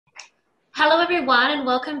Hello everyone and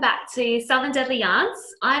welcome back to Southern Deadly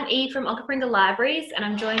Yarns. I'm Eve from Onkaparinga Libraries and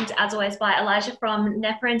I'm joined as always by Elijah from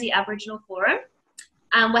Neporendi Aboriginal Forum.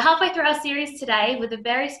 We're halfway through our series today with a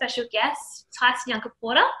very special guest, Tyson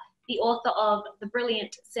Yunkaporta, the author of The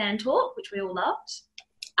Brilliant Sand Talk, which we all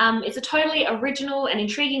loved. It's a totally original and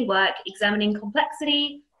intriguing work examining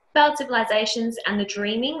complexity, failed civilizations and the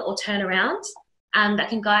dreaming or turnaround that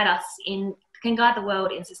can guide the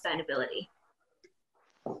world in sustainability.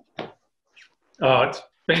 Oh, it's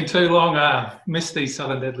been too long. Missed these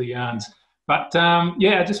Southern Deadly Yarns. But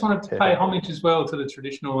yeah, I just wanted to pay homage as well to the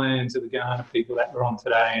traditional lands of the Kaurna people that we're on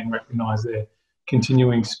today and recognise their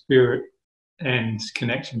continuing spirit and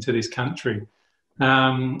connection to this country.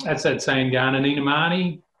 That's that saying, Kaurna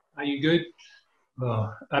Ninamani, are you good?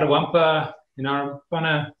 Oh, Arawampa,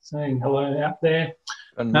 Narabana, saying hello out there.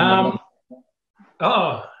 And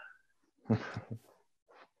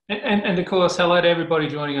of course, hello to everybody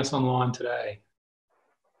joining us online today.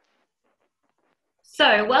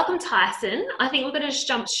 So, welcome Tyson. I think we're going to just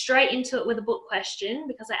jump straight into it with a book question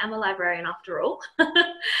because I am a librarian after all.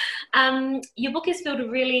 Your book is filled with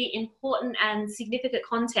really important and significant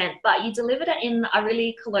content, but you delivered it in a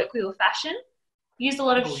really colloquial fashion. Used a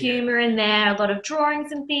lot of humour in there, a lot of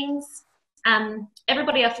drawings and things.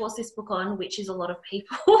 Everybody I forced this book on, which is a lot of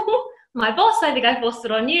people. My boss, I think I forced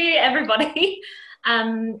it on you, everybody,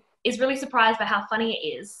 is really surprised by how funny it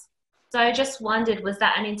is. So I just wondered, was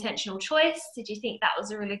that an intentional choice? Did you think that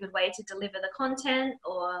was a really good way to deliver the content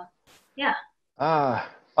or, yeah?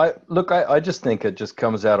 I just think it just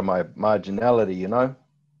comes out of my marginality,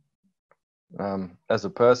 as a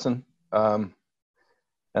person. And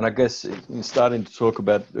I guess in starting to talk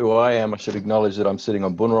about who I am, I should acknowledge that I'm sitting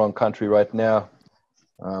on Boonwurrung country right now,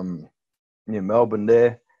 near Melbourne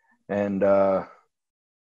there. And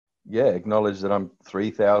acknowledge that I'm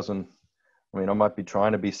 3,000. I mean, I might be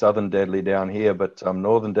trying to be Southern Deadly down here, but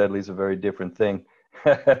Northern Deadly is a very different thing.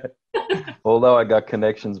 Although I got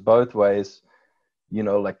connections both ways,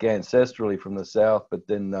 like ancestrally from the South, but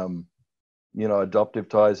then, adoptive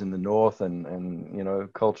ties in the North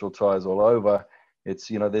and cultural ties all over. It's,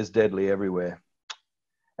 there's Deadly everywhere.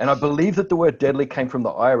 And I believe that the word Deadly came from the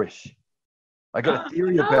Irish. I got a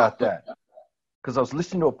theory about that because I was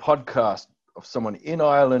listening to a podcast of someone in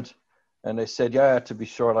Ireland and they said, yeah, to be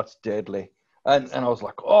sure, that's deadly. And I was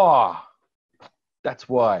like, oh, that's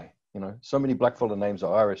why, so many blackfellow names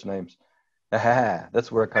are Irish names.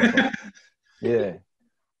 That's where it comes from. Yeah.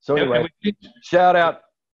 So anyway, shout out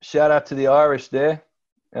to the Irish there.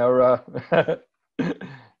 Our,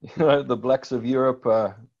 the blacks of Europe.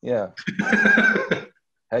 Yeah.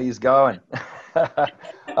 How yous going?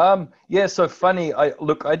 Yeah. So funny.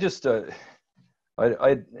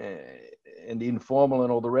 And informal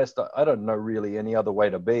and all the rest, I don't know really any other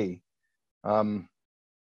way to be. And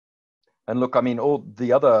look, I mean, all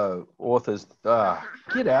the other authors,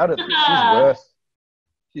 get out of this. She's worse.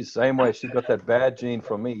 She's the same way. She got that bad gene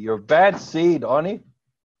from me. You're a bad seed, Ani.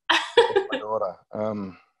 My daughter.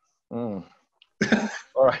 All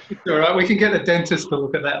right. All right. We can get a dentist to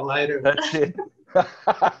look at that later. That's it.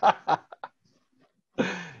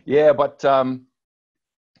 Yeah, but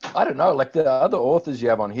I don't know, like the other authors you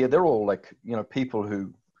have on here, they're all like, people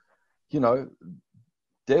who,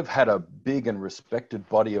 they've had a big and respected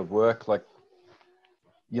body of work. Like,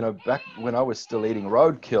 back when I was still eating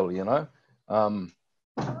roadkill,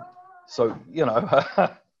 so,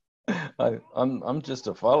 I'm just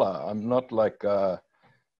a fella. I'm not like, I'm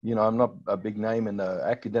not a big name in the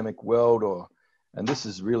academic world and this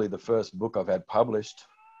is really the first book I've had published,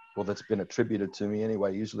 well, that's been attributed to me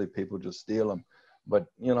anyway. Usually people just steal them. But,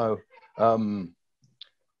 I don't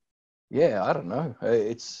know.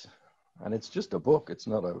 It's just a book. It's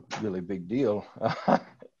not a really big deal.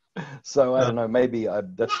 So I don't know, maybe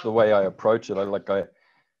that's the way I approach it. I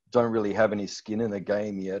don't really have any skin in the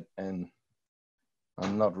game yet. And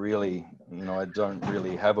I'm not really, I don't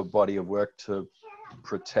really have a body of work to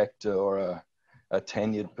protect or a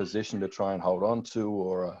tenured position to try and hold on to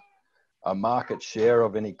or a market share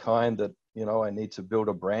of any kind that, I need to build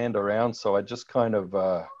a brand around. So I just kind of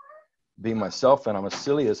be myself, and I'm as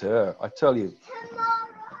silly as her. I tell you,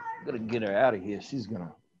 I'm going to get her out of here. She's going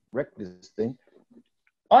to wreck this thing.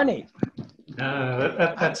 Ani!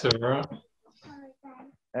 That's all right.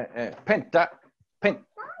 Pen.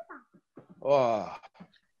 Oh.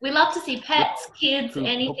 We love to see pets, kids,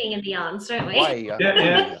 anything in the arms, don't we?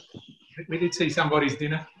 Yeah. We did see somebody's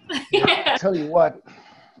dinner. Yeah. I tell you what,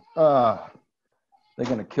 they're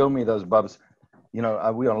going to kill me, those bubs.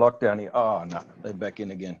 Are we on lockdown here? Oh, no, they're back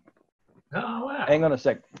in again. Oh, wow. Hang on a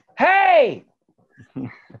sec. Hey!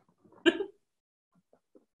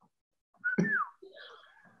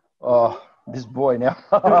 Oh, this boy now.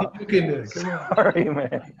 Look in there. Come on. Sorry,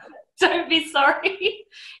 man. Don't be sorry.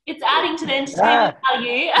 It's adding to the entertainment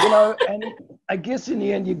value. You know, and I guess in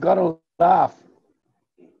the end, you got to laugh.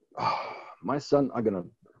 Oh, my son, I'm going to...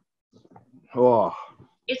 Oh.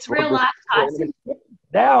 It's real life, Tyson.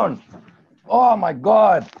 Down. Oh, my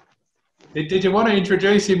God. Did you want to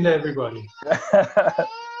introduce him to everybody?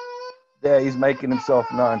 Yeah, he's making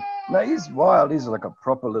himself known. No, he's wild. He's like a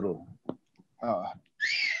proper little...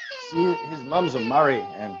 see, his mum's a Murray,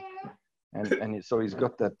 and so he's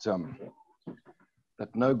got that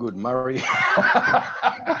no good Murray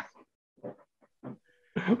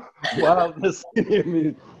wildness in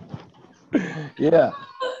him. Yeah.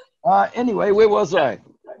 Anyway, where was I?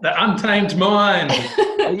 The untamed mind.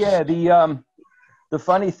 Yeah. The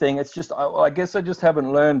funny thing, it's just I guess I just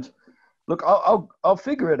haven't learned. Look, I'll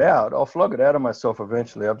figure it out. I'll flog it out of myself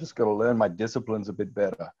eventually. I've just got to learn my disciplines a bit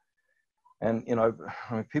better. And, you know,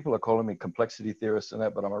 I mean, people are calling me complexity theorist and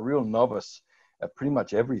that, but I'm a real novice at pretty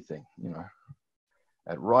much everything, you know,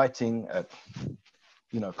 at writing, at,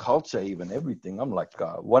 you know, culture, even everything. I'm like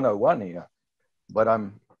 101 here. But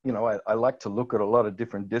you know, I like to look at a lot of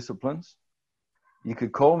different disciplines. You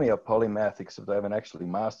could call me a polymath, except I haven't actually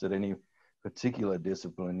mastered any particular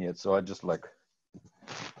discipline yet. So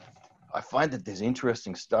I find that there's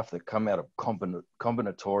interesting stuff that come out of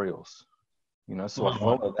combinatorials. You know, so I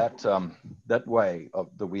follow that way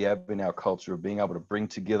that we have in our culture of being able to bring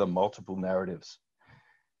together multiple narratives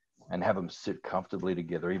and have them sit comfortably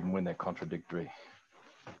together, even when they're contradictory.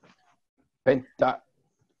 Penta.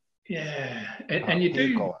 Yeah, and you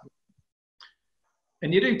do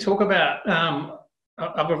talk about.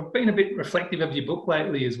 I've been a bit reflective of your book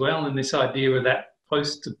lately as well, and this idea of that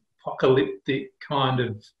post-apocalyptic kind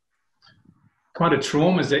of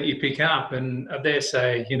traumas that you pick up, and I dare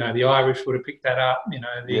say, you know, the Irish would have picked that up, you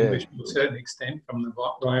know, the English to a certain extent from the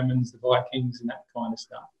Romans, the Vikings, and that kind of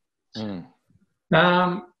stuff.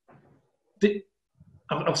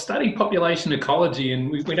 I've studied population ecology, and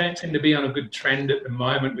we don't seem to be on a good trend at the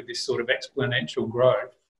moment with this sort of exponential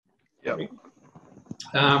growth. Yep.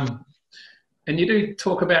 And you do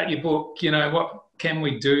talk about your book, you know, what can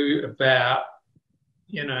we do about,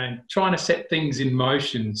 you know, trying to set things in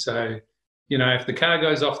motion. So, you know, if the car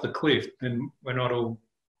goes off the cliff, then we're not all,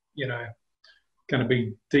 you know, going to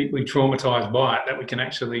be deeply traumatized by it, that we can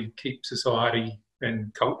actually keep society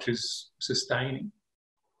and cultures sustaining.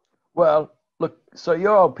 Well, look, so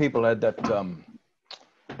your old people had that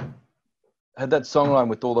song line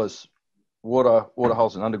with all those water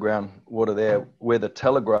holes and underground water there, where the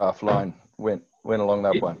telegraph line went along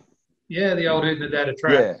that one. Yeah, the old Oodna Data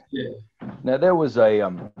track. Yeah. Now there was a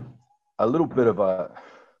little bit of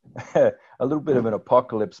an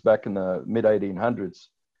apocalypse back in the mid 1800s,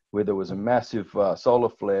 where there was a massive solar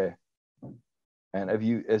flare. And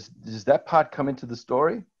does that part come into the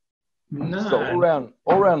story? No. So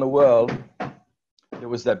all around the world, there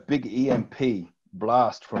was that big EMP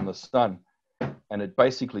blast from the sun, and it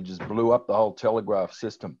basically just blew up the whole telegraph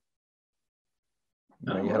system.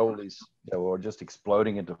 You know, you had all these, they were just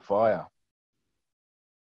exploding into fire.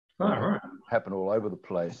 Oh, right. Happened all over the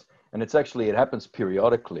place. And it happens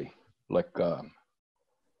periodically, like,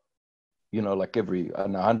 you know, like every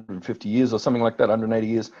 150 years or something like that, 180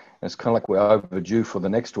 years. And it's kind of like we're overdue for the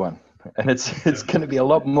next one. And it's going to be a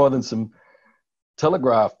lot more than some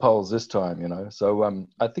telegraph poles this time, you know. So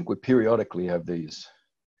I think we periodically have these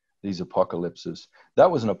apocalypses. That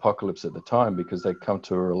was an apocalypse at the time because they come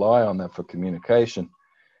to rely on that for communication,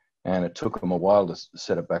 and it took them a while to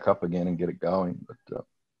set it back up again and get it going. But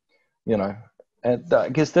you know, and I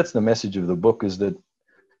guess that's the message of the book, is that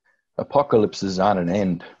apocalypses aren't an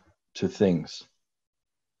end to things.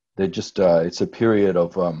 They're just it's a period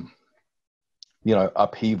of you know,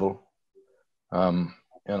 upheaval. You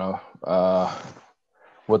know,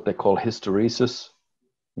 what they call hysteresis,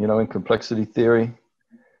 you know, in complexity theory.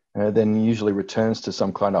 Then usually returns to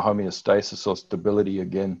some kind of homeostasis or stability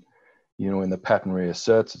again, you know, when the pattern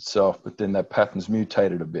reasserts itself, but then that pattern's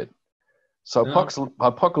mutated a bit. So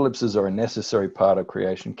apocalypses are a necessary part of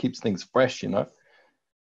creation, keeps things fresh, you know.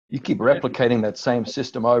 You keep replicating that same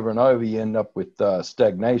system over and over, you end up with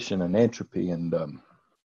stagnation and entropy, and,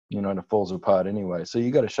 you know, and it falls apart anyway. So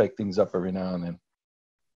you got to shake things up every now and then.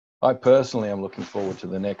 I personally am looking forward to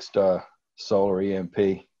the next solar EMP.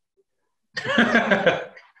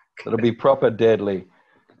 It'll be proper deadly,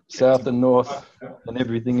 south and north and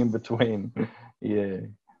everything in between. Yeah.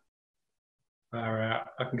 All right.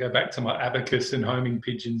 I can go back to my abacus and homing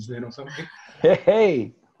pigeons then or something.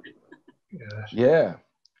 Hey. Yeah. Yeah.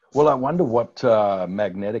 Well, I wonder what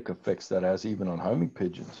magnetic effects that has even on homing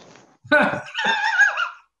pigeons.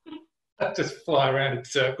 Just fly around in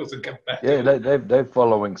circles and come back. Yeah, they're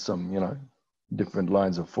following some, different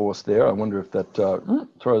lines of force there. I wonder if that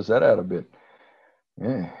throws that out a bit.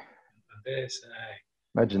 Yeah. I dare say.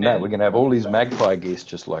 Imagine that. We're going to have all these magpie geese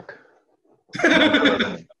just like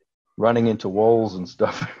running into walls and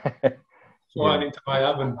stuff. Flying into my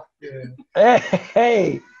oven. Yeah.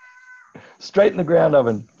 Hey, straight in the ground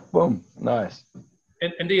oven. Boom. Nice.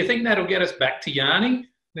 And do you think that'll get us back to yarning?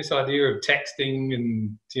 This idea of texting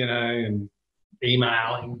and, and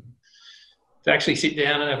emailing, to actually sit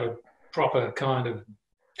down and have a proper kind of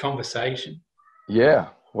conversation? Yeah.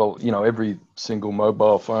 Well, every single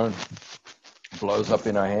mobile phone blows up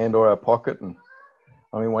in our hand or our pocket. And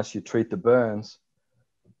I mean, once you treat the burns,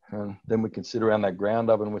 and then we can sit around that ground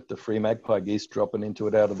oven with the free magpie geese dropping into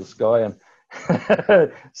it out of the sky and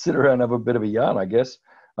sit around and have a bit of a yarn, I guess.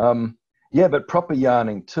 Yeah, but proper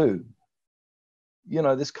yarning too.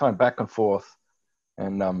 This kind of back and forth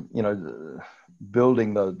and,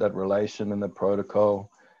 building that relation and the protocol,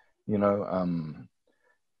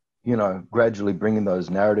 gradually bringing those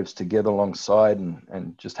narratives together alongside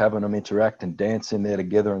and just having them interact and dance in there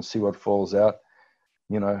together and see what falls out,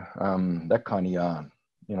 that kind of yarn,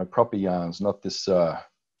 proper yarns, not this,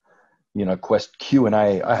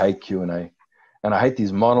 Q&A. I hate Q&A, and I hate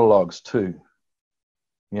these monologues too.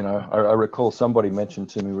 I recall somebody mentioned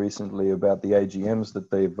to me recently about the AGMs that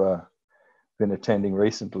they've been attending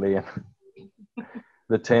recently, and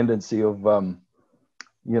the tendency of,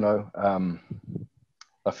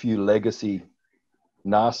 a few legacy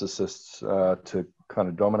narcissists to kind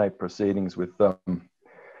of dominate proceedings with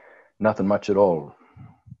nothing much at all.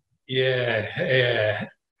 Yeah.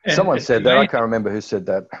 And someone said that. I can't remember who said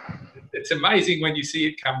that. It's amazing when you see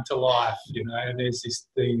it come to life, and there's this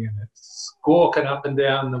thing and it's squawking up and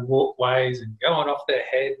down the walkways and going off their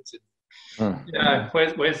heads. And,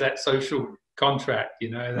 where's that social contract,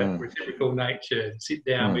 that reciprocal nature, sit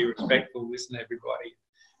down, be respectful, listen to everybody.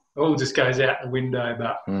 It all just goes out the window.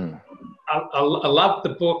 But I love the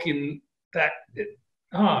book in that,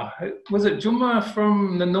 was it Juma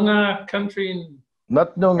from the Noongar country?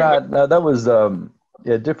 Not Noongar, no, that was,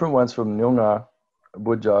 different ones from Noongar.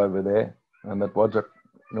 Budja over there, and that Wajak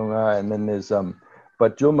Noongar, and then there's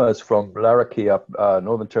but Juma is from Laraki up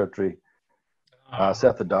Northern Territory,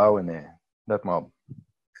 south of Darwin there, that mob.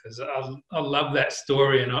 Because I love that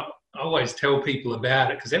story, and I always tell people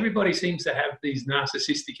about it, because everybody seems to have these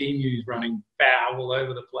narcissistic emus running foul all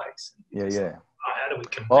over the place. Yeah. Like, how do we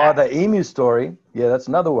combat the emu story, yeah, that's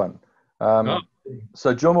another one.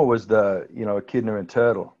 So Juma was the, echidna and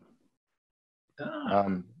turtle.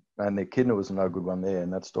 And the echidna was no good one there in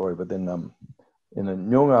that story. But then in a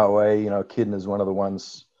Nyunga way, echidna is one of the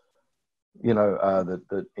ones,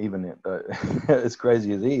 that even as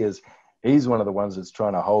crazy as he is, he's one of the ones that's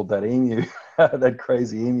trying to hold that emu, that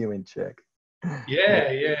crazy emu in check.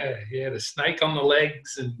 Yeah. The snake on the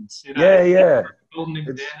legs and, holding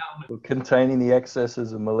him down. Containing the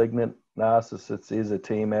excesses of malignant narcissists is a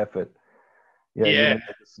team effort. The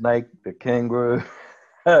snake, the kangaroo,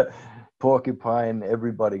 porcupine,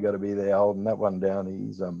 everybody got to be there holding that one down.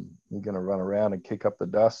 He's going to run around and kick up the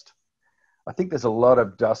dust. I think there's a lot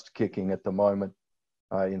of dust kicking at the moment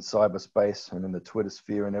in cyberspace and in the Twitter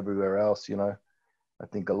sphere and everywhere else. I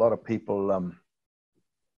think a lot of people,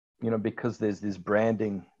 because there's this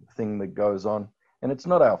branding thing that goes on, and it's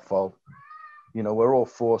not our fault. We're all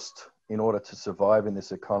forced, in order to survive in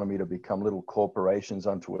this economy, to become little corporations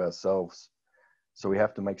unto ourselves. So we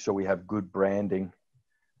have to make sure we have good branding.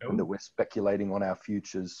 And that we're speculating on our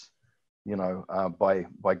futures,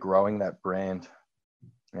 by growing that brand.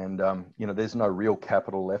 And, there's no real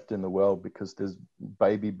capital left in the world because there's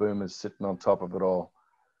baby boomers sitting on top of it all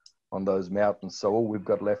on those mountains. So all we've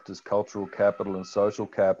got left is cultural capital and social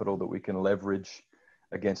capital that we can leverage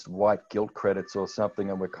against white guilt credits or something.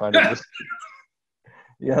 And we're kind of just,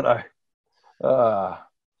 No,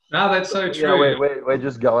 that's so true. We're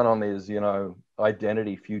just going on these,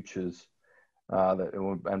 identity futures.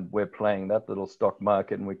 And we're playing that little stock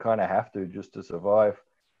market, and we kind of have to just to survive.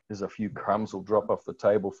 There's a few crumbs will drop off the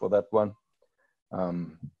table for that one,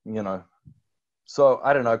 So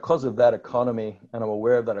I don't know, because of that economy, and I'm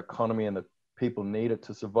aware of that economy and that people need it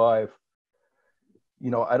to survive.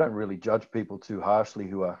 I don't really judge people too harshly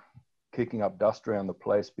who are kicking up dust around the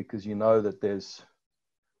place, because that there's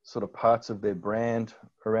sort of parts of their brand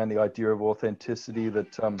around the idea of authenticity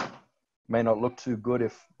that may not look too good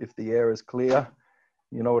if the air is clear,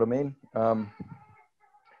 you know what I mean? And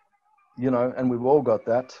we've all got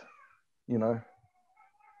that,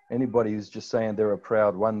 anybody who's just saying they're a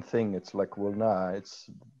proud one thing, it's like, well,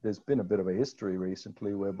 there's been a bit of a history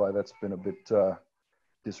recently whereby that's been a bit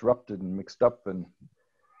disrupted and mixed up, and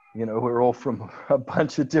You know, we're all from a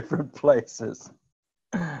bunch of different places.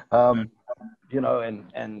 You know,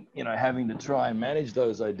 and you know, having to try and manage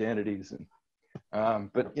those identities,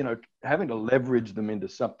 and but you know, having to leverage them into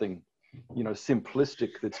something, you know,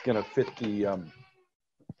 simplistic that's going to fit the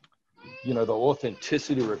you know, the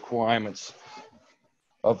authenticity requirements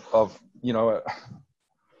of you know,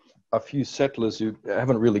 a few settlers who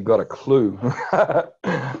haven't really got a clue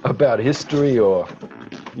about history or,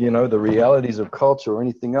 you know, the realities of culture or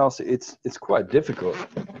anything else. It's quite difficult.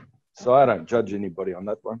 So I don't judge anybody on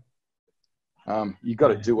that one. You got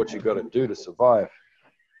to do what you got to do to survive.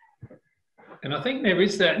 And I think there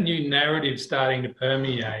is that new narrative starting to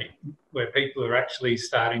permeate where people are actually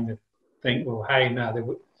starting to think, well, hey,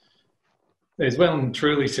 no, there's well and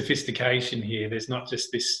truly sophistication here. There's not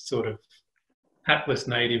just this sort of hapless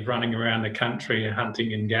native running around the country and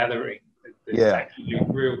hunting and gathering. There's actually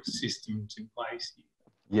real systems in place here.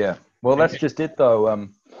 Yeah. Well, that's just it, though.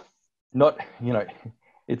 Not, you know,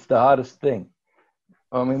 it's the hardest thing.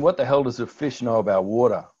 I mean, what the hell does a fish know about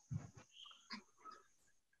water?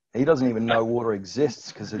 He doesn't even know water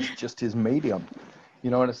exists because it's just his medium.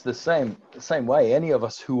 You know, and it's the same way. Any of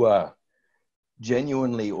us who are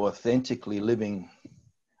genuinely, authentically living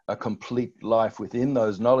a complete life within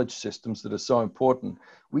those knowledge systems that are so important,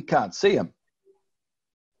 we can't see them.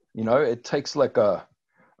 You know, it takes like a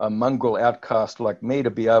mongrel outcast like me to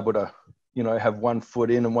be able to, you know, have 1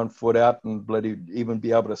 foot in and 1 foot out and bloody even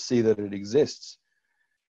be able to see that it exists.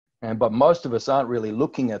 But most of us aren't really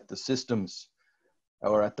looking at the systems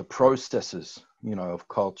or at the processes, you know, of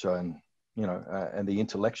culture and, you know, and the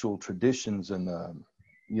intellectual traditions and,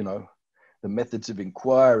 you know, the methods of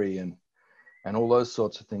inquiry and all those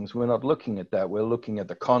sorts of things. We're not looking at that. We're looking at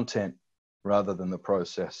the content rather than the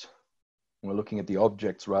process. We're looking at the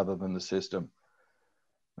objects rather than the system,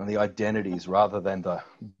 and the identities rather than the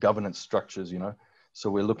governance structures, you know. So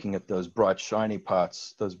we're looking at those bright, shiny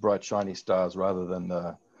parts, those bright, shiny stars rather than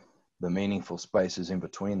the meaningful spaces in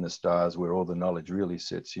between the stars where all the knowledge really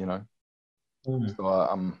sits, you know.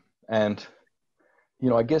 So, and, you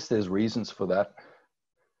know, I guess there's reasons for that.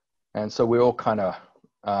 And so we're all kind of,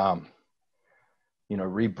 you know,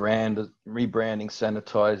 rebranding,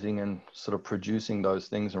 sanitizing, and sort of producing those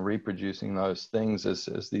things and reproducing those things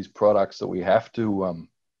as these products that we have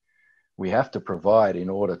to provide in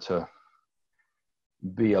order to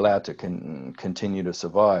be allowed to continue to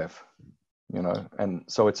survive, you know. And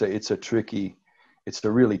so it's a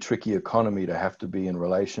really tricky economy to have to be in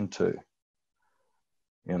relation to,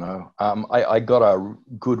 you know. I got a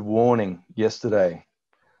good warning yesterday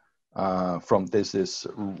from this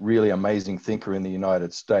really amazing thinker in the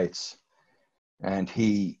United States, and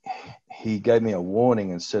he gave me a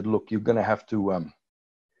warning and said, look, you're going to have to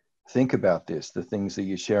think about this, the things that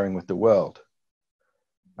you're sharing with the world,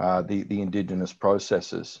 the indigenous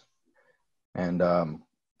processes, and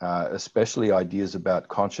especially ideas about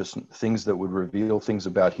consciousness, things that would reveal things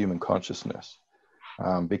about human consciousness,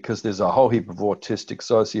 because there's a whole heap of autistic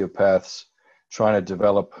sociopaths trying to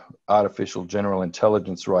develop artificial general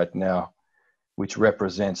intelligence right now, which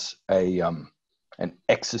represents an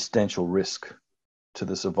existential risk to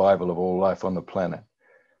the survival of all life on the planet.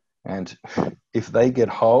 And if they get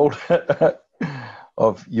hold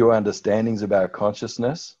of your understandings about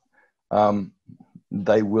consciousness,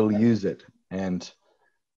 they will use it, and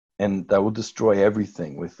they will destroy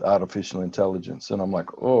everything with artificial intelligence. And I'm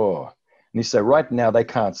like, oh. And you say, right now they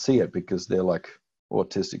can't see it because they're like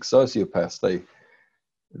autistic sociopaths.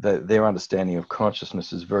 Their understanding of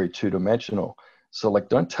consciousness is very two-dimensional. So, like,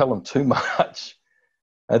 don't tell them too much.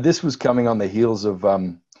 This was coming on the heels of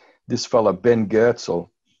this fella, Ben Goertzel.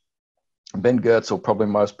 Ben Goertzel, probably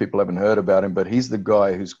most people haven't heard about him, but he's the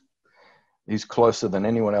guy who's closer than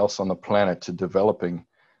anyone else on the planet to developing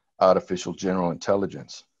artificial general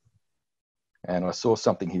intelligence. And I saw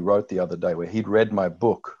something he wrote the other day where he'd read my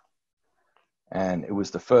book, and it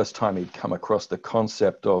was the first time he'd come across the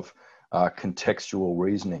concept of contextual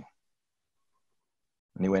reasoning.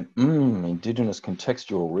 And he went, indigenous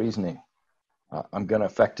contextual reasoning. I'm going to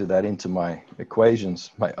factor that into my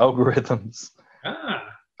equations, my algorithms.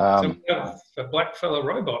 So we have a black fella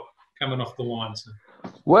robot coming off the line. So.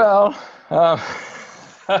 Well,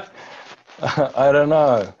 I don't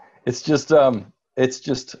know. It's just on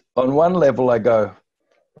one level I go,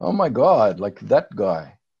 oh my God, like that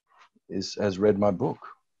guy has read my book.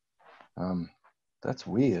 That's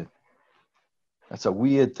weird. That's a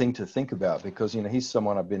weird thing to think about because, you know, he's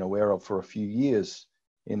someone I've been aware of for a few years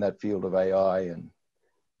in that field of AI and,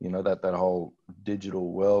 you know, that whole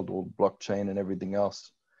digital world, all blockchain and everything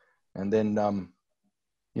else. And then,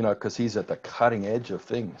 you know, because he's at the cutting edge of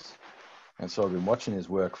things. And so I've been watching his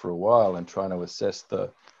work for a while and trying to assess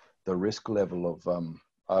the the risk level of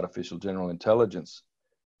artificial general intelligence,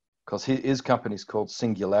 because his company's called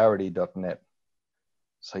Singularity.net.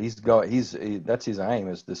 So that's his aim,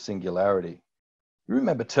 is the singularity. You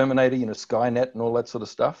remember Terminator, Skynet and all that sort of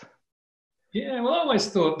stuff? Yeah, well, I always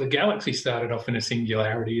thought the galaxy started off in a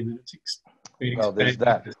singularity and then it's been Well, there's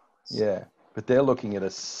expanded. that. Yeah, but they're looking at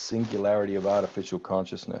a singularity of artificial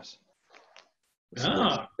consciousness.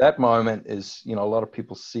 So that moment is, a lot of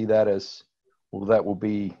people see that as, well, that will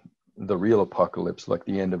be the real apocalypse, like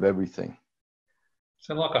the end of everything.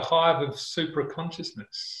 So like a hive of super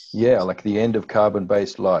consciousness. Yeah, like the end of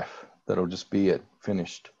carbon-based life. That'll just be it,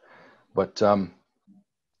 finished. But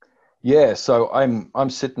yeah, so I'm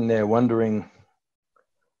sitting there wondering.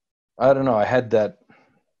 I don't know. I had that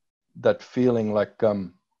feeling like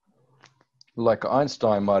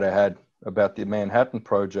Einstein might have had about the Manhattan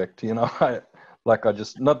Project. I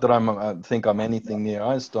not that I think I'm anything near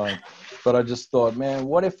Einstein, but I just thought, man,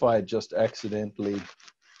 what if I just accidentally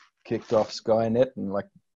kicked off Skynet and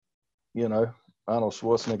Arnold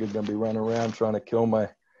Schwarzenegger going to be running around trying to kill my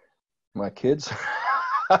kids.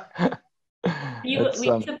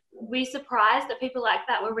 Were you surprised that people like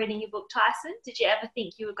that were reading your book, Tyson? Did you ever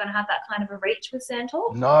think you were going to have that kind of a reach with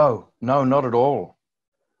Sandtalk? No, not at all.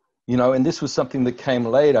 And this was something that came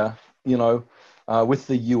later, with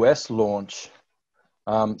the US launch.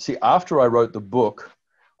 See, after I wrote the book,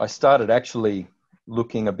 I started actually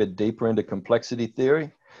looking a bit deeper into complexity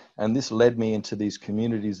theory. And this led me into these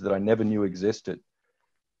communities that I never knew existed.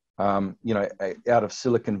 Out of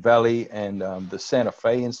Silicon Valley and the Santa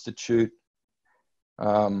Fe Institute,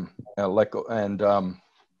 all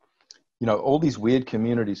these weird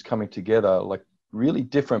communities coming together, like really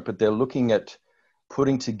different, but they're looking at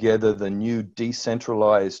putting together the new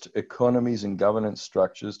decentralized economies and governance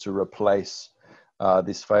structures to replace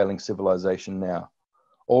this failing civilization now,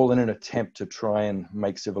 all in an attempt to try and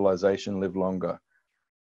make civilization live longer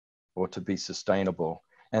or to be sustainable.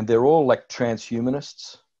 And they're all like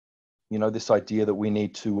transhumanists. This idea that we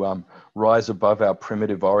need to rise above our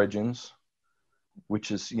primitive origins,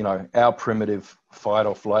 which is, our primitive fight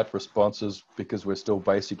or flight responses, because we're still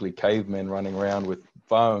basically cavemen running around with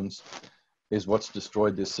phones, is what's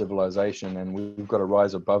destroyed this civilization. And we've got to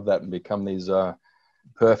rise above that and become these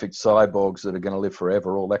perfect cyborgs that are going to live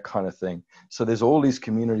forever, all that kind of thing. So there's all these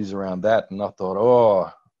communities around that. And I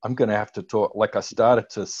thought, I'm going to have to talk. Like, I started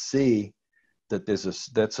to see that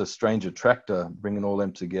that's a strange attractor, bringing all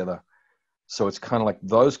them together. So it's kind of like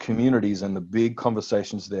those communities and the big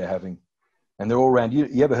conversations they're having. And they're all around.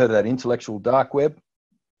 You ever heard of that intellectual dark web?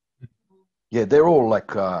 Yeah, they're all like,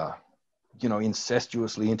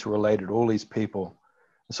 incestuously interrelated, all these people.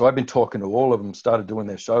 So I've been talking to all of them, started doing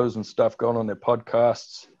their shows and stuff, going on their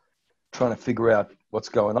podcasts, trying to figure out what's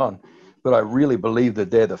going on. But I really believe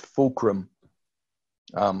that they're the fulcrum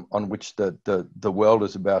on which the world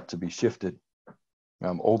is about to be shifted.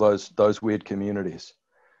 All those weird communities.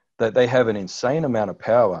 That they have an insane amount of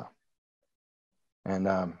power.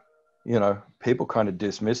 And, people kind of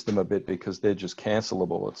dismiss them a bit because they're just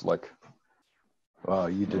cancelable. It's like, well,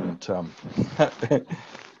 you didn't,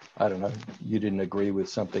 I don't know, you didn't agree with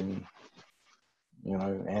something,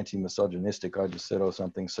 anti-misogynistic I just said or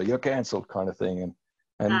something, so you're canceled, kind of thing.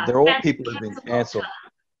 And they're all people who've been canceled.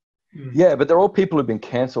 Yeah, but they're all people who've been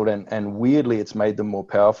canceled, and weirdly it's made them more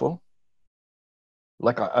powerful.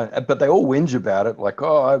 Like, but they all whinge about it, like,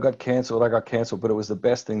 oh, I got canceled, but it was the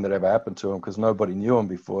best thing that ever happened to them because nobody knew them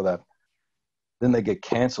before that. Then they get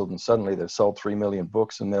canceled and suddenly they've sold 3 million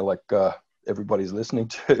books and they're like, everybody's listening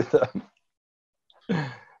to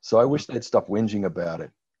them. So I wish they'd stop whinging about it.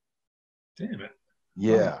 Damn it.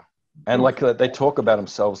 Yeah. And like they talk about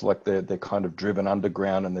themselves like they're kind of driven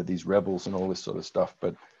underground and they're these rebels and all this sort of stuff.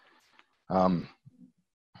 But,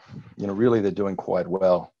 really they're doing quite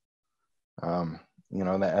well. And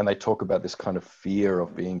they talk about this kind of fear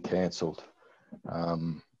of being cancelled,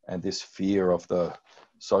 and this fear of the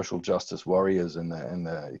social justice warriors and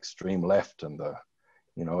the extreme left and the,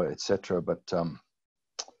 etc. But,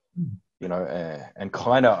 and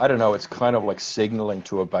kind of, I don't know, it's kind of like signaling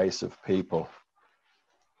to a base of people,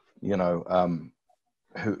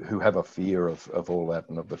 who have a fear of all that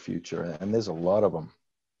and of the future. And there's a lot of them.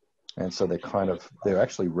 And so they're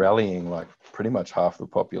actually rallying like pretty much half the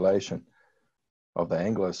population of the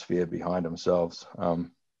Anglosphere behind themselves.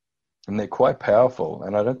 And they're quite powerful.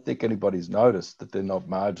 And I don't think anybody's noticed that they're not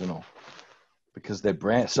marginal, because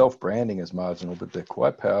their self-branding is marginal, but they're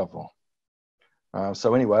quite powerful.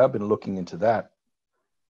 So anyway, I've been looking into that.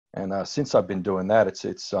 And since I've been doing that, it's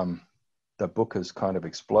the book has kind of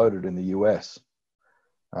exploded in the US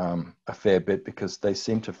a fair bit, because they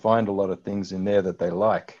seem to find a lot of things in there that they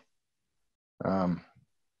like.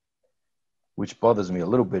 which bothers me a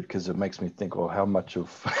little bit because it makes me think, well, how much of,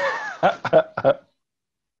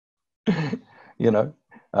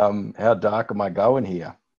 how dark am I going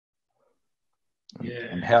here? Yeah.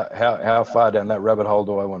 And how far down that rabbit hole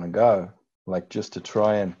do I want to go? Like, just to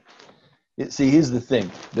try and see, here's the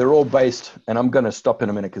thing. They're all based, and I'm going to stop in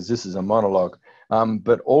a minute because this is a monologue,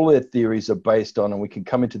 but all their theories are based on, and we can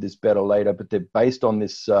come into this better later, but they're based on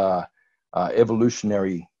this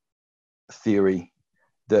evolutionary theory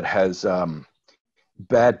that has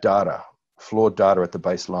bad data, flawed data at the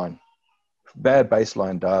baseline. Bad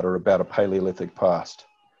baseline data about a Paleolithic past.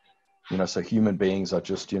 So human beings are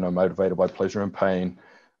just, motivated by pleasure and pain.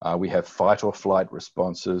 We have fight or flight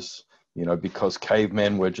responses, because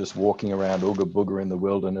cavemen were just walking around ooga booga in the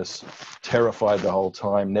wilderness, terrified the whole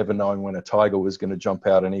time, never knowing when a tiger was going to jump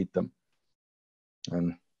out and eat them.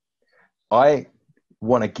 And I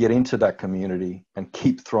want to get into that community and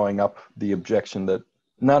keep throwing up the objection that,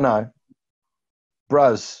 no,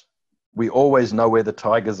 bruz, we always know where the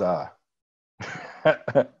tigers are.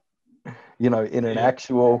 In an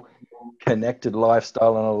actual connected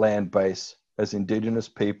lifestyle on a land base, as Indigenous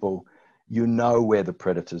people, you know where the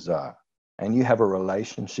predators are and you have a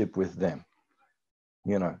relationship with them.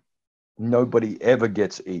 Nobody ever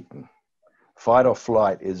gets eaten. Fight or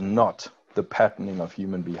flight is not the patterning of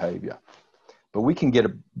human behavior. But we can get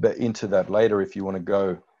a bit into that later if you want to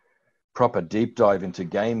go proper deep dive into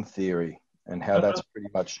game theory and how that's pretty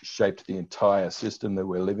much shaped the entire system that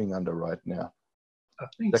we're living under right now. I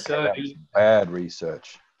think that so. Bad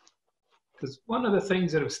research. Because one of the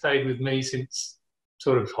things that have stayed with me since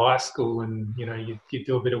sort of high school, and you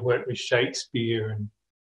do a bit of work with Shakespeare,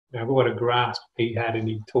 and what a grasp he had, and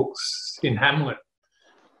he talks in Hamlet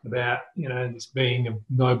about this being of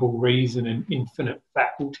noble reason and infinite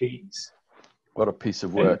faculties. What a piece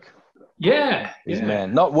of work. He's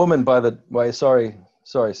man, not woman, by the way. Sorry,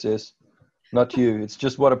 sis, not you. It's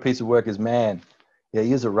just what a piece of work is man. Yeah,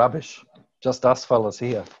 he is a rubbish. Just us fellas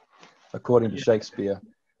here, according to Shakespeare.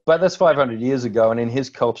 But that's 500 years ago, and in his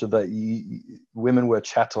culture, that women were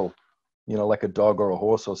chattel, like a dog or a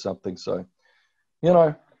horse or something. So,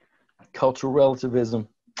 cultural relativism.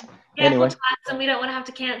 Yeah, anyway, Tyson, we don't want to have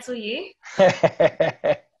to cancel you.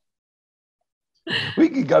 We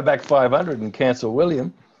could go back 500 and cancel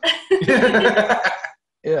William.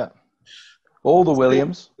 Yeah, all the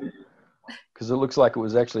Williams, because it looks like it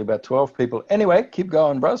was actually about 12 people. Anyway, keep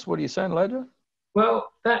going, Bruce. What are you saying later?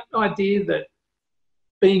 Well, that idea that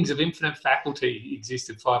beings of infinite faculty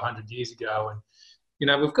existed 500 years ago,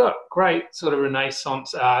 and we've got great sort of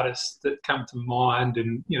Renaissance artists that come to mind,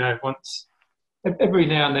 and once every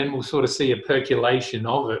now and then we'll sort of see a percolation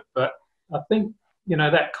of it. But I think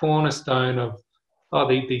that cornerstone of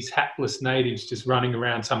these hapless natives just running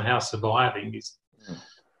around somehow surviving is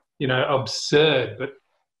absurd, but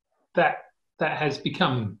that has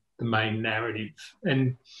become the main narrative.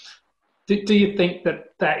 And do you think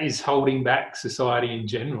that is holding back society in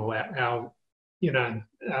general, our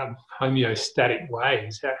homeostatic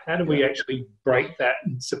ways? How do we actually break that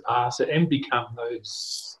and surpass it and become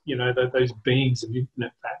those those beings of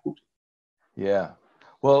infinite faculty? Yeah.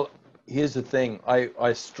 Well, here's the thing.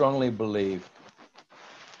 I strongly believe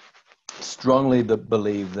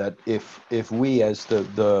that if we, as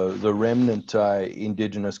the remnant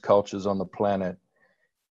indigenous cultures on the planet,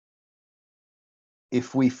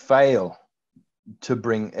 if we fail to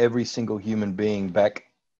bring every single human being back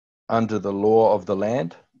under the law of the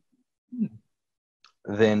land,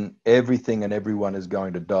 then everything and everyone is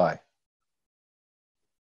going to die.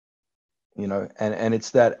 And it's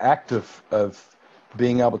that act of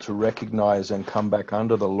being able to recognize and come back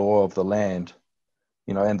under the law of the land,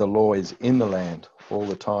 and the law is in the land all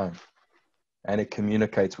the time, and it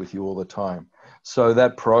communicates with you all the time. So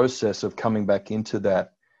that process of coming back into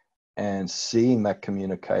that and seeing that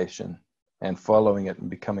communication and following it and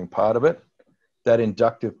becoming part of it, that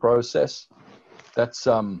inductive process, that's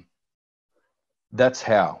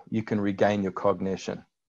how you can regain your cognition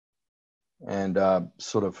and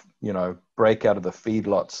sort of, break out of the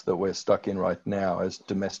feedlots that we're stuck in right now as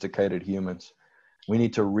domesticated humans. We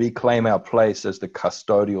need to reclaim our place as the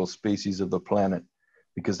custodial species of the planet,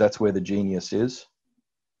 because that's where the genius is.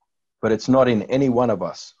 But it's not in any one of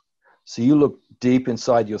us. So you look deep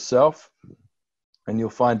inside yourself and you'll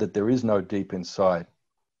find that there is no deep inside.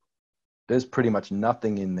 There's pretty much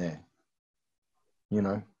nothing in there.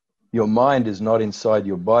 Your mind is not inside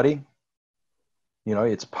your body.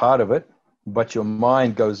 It's part of it, but your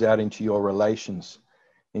mind goes out into your relations,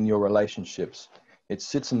 in your relationships. It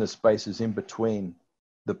sits in the spaces in between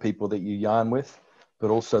the people that you yarn with, but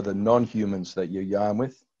also the non-humans that you yarn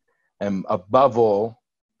with. And above all,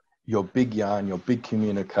 your big yarn, your big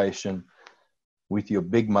communication, with your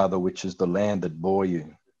big mother, which is the land that bore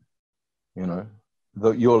you. You know,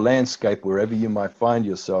 your landscape, wherever you might find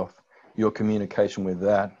yourself, your communication with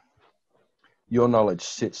that, your knowledge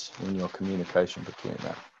sits in your communication between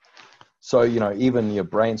that. So, you know, even your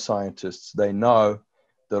brain scientists, they know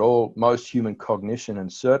that most human cognition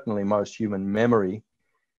and certainly most human memory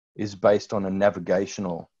is based on a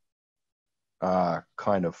navigational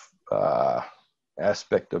kind of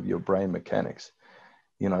aspect of your brain mechanics.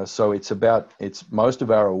 You know, so it's most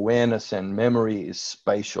of our awareness and memory is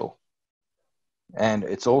spatial. And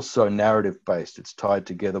it's also narrative based. It's tied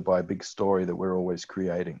together by a big story that we're always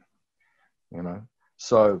creating, you know.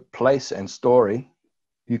 So place and story,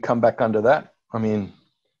 you come back under that. I mean,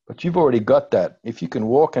 but you've already got that. If you can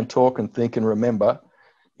walk and talk and think and remember,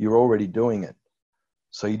 you're already doing it.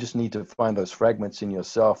 So you just need to find those fragments in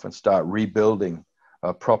yourself and start rebuilding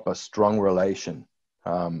a proper, strong relation,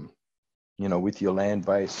 you know, with your land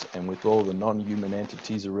base and with all the non-human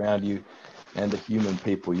entities around you and the human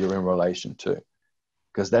people you're in relation to.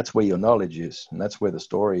 Because that's where your knowledge is and that's where the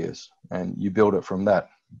story is. And you build it from that.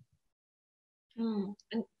 And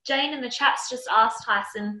Jane in the chat's just asked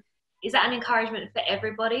Tyson, is that an encouragement for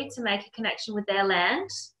everybody to make a connection with their land,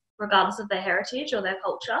 regardless of their heritage or their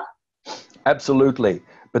culture? Absolutely.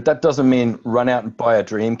 But that doesn't mean run out and buy a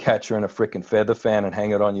dream catcher and a freaking feather fan and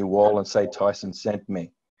hang it on your wall and say, Tyson sent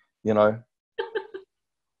me. You know,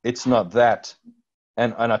 it's not that.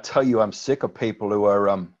 And I tell you, I'm sick of people who are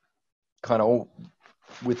kind of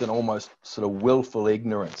with an almost sort of willful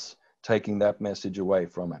ignorance, taking that message away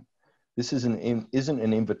from it. This isn't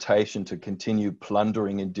an invitation to continue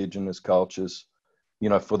plundering indigenous cultures, you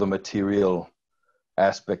know, for the material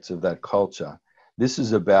aspects of that culture. This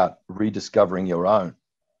is about rediscovering your own.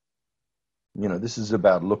 You know, this is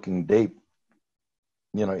about looking deep,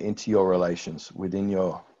 you know, into your relations within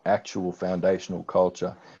your actual foundational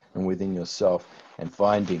culture and within yourself and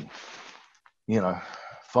finding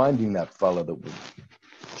that fella that was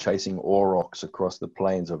chasing aurochs across the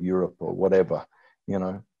plains of Europe or whatever, you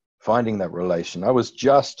know, finding that relation.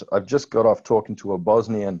 I've just got off talking to a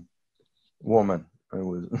Bosnian woman who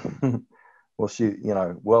was, well, she, you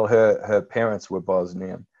know, well, her parents were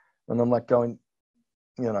Bosnian. And I'm like going,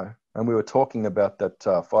 you know, and we were talking about that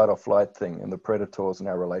fight or flight thing and the predators and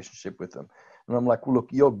our relationship with them. And I'm like, well, look,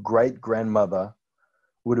 your great grandmother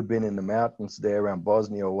would have been in the mountains there around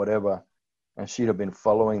Bosnia or whatever. And she'd have been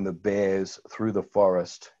following the bears through the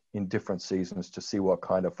forest in different seasons to see what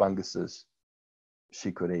kind of funguses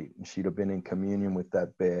she could eat. And she'd have been in communion with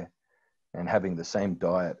that bear and having the same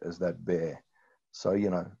diet as that bear. So, you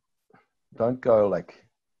know, don't go like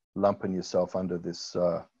lumping yourself under this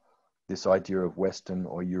idea of Western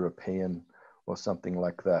or European or something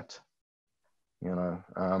like that. You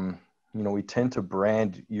know, we tend to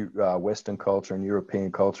brand Western culture and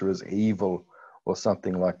European culture as evil or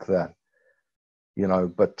something like that. You know,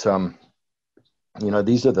 but you know,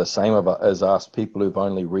 these are the same as us, people who've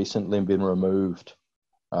only recently been removed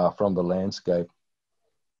from the landscape,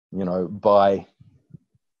 you know, by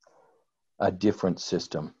a different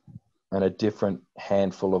system and a different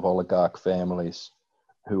handful of oligarch families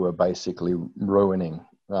who are basically ruining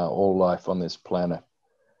all life on this planet.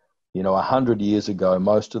 You know, 100 years ago,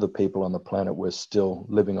 most of the people on the planet were still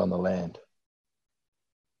living on the land.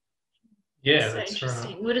 Yeah, that's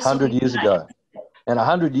right. 100 years ago. And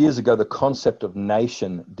 100 years ago, the concept of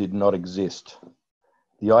nation did not exist.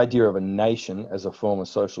 The idea of a nation as a form of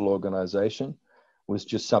social organization was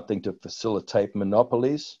just something to facilitate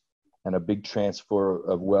monopolies and a big transfer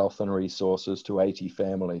of wealth and resources to 80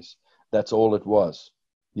 families. That's all it was,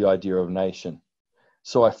 the idea of nation.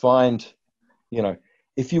 So I find, you know,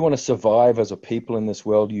 if you want to survive as a people in this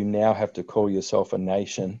world, you now have to call yourself a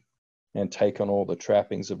nation and take on all the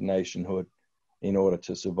trappings of nationhood in order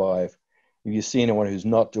to survive. If you see anyone who's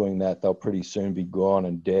not doing that, they'll pretty soon be gone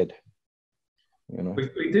and dead. You know,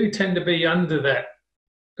 we do tend to be under that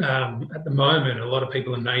at the moment. A lot of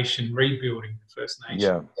people are nation rebuilding the First Nations.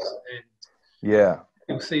 Yeah. And yeah.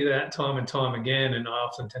 You'll see that time and time again. And I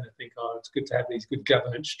often tend to think, oh, it's good to have these good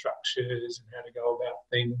governance structures and how to go about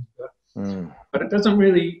things. But it doesn't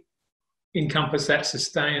really encompass that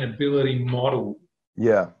sustainability model.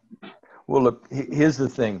 Yeah. Well, look, here's the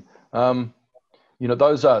thing. You know,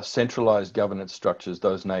 those are centralized governance structures,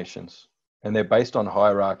 those nations, and they're based on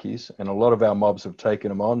hierarchies. And a lot of our mobs have taken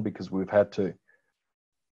them on because we've had to,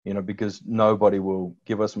 you know, because nobody will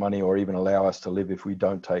give us money or even allow us to live if we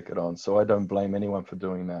don't take it on. So I don't blame anyone for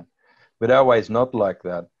doing that. But our way is not like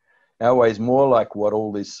that. Our way is more like what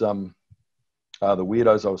all these, the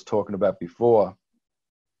weirdos I was talking about before,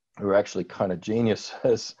 who are actually kind of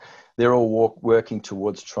geniuses, they're all working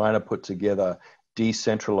towards trying to put together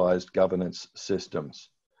decentralized governance systems.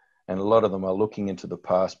 And a lot of them are looking into the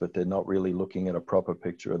past, but they're not really looking at a proper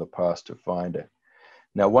picture of the past to find it.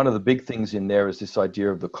 Now, one of the big things in there is this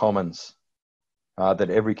idea of the commons, that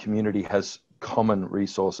every community has common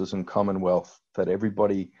resources and commonwealth that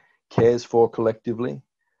everybody cares for collectively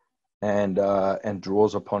and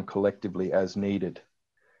draws upon collectively as needed.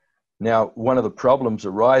 Now, one of the problems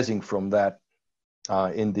arising from that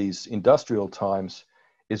in these industrial times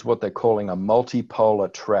is what they're calling a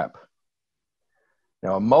multipolar trap.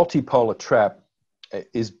 Now, a multipolar trap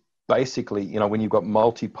is basically, you know, when you've got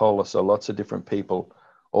multipolar, so lots of different people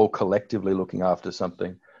all collectively looking after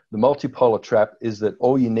something. The multipolar trap is that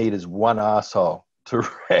all you need is one asshole to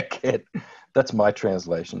wreck it. That's my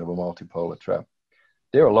translation of a multipolar trap.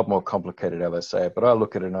 They're a lot more complicated how they say it, but I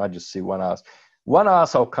look at it and I just see one ass. One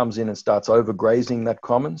asshole comes in and starts overgrazing that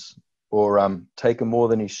commons, or taking more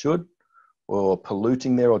than he should, or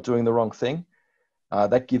polluting there, or doing the wrong thing.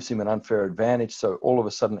 That gives him an unfair advantage. So all of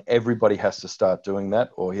a sudden, everybody has to start doing that,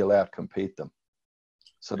 or he'll outcompete them.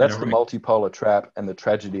 So that's the multipolar trap, and the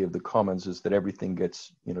tragedy of the commons is that everything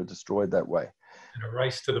gets, you know, destroyed that way. And a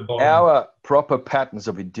race to the bottom. Our proper patterns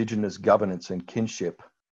of indigenous governance and kinship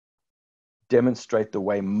demonstrate the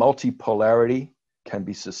way multipolarity can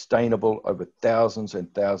be sustainable over thousands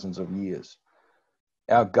and thousands of years.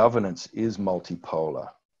 Our governance is multipolar.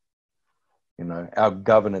 You know, our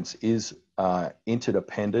governance is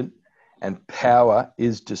interdependent, and power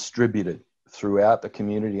is distributed throughout the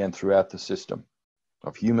community and throughout the system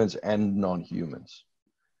of humans and non-humans.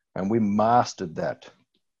 And we mastered that,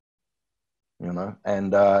 you know,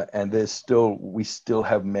 and we still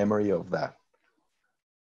have memory of that.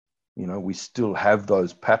 You know, we still have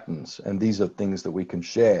those patterns, and these are things that we can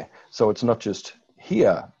share. So it's not just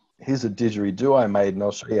here's a didgeridoo I made and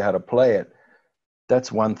I'll show you how to play it.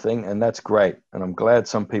 That's one thing, and that's great. And I'm glad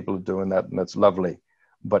some people are doing that, and that's lovely.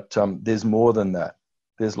 But there's more than that.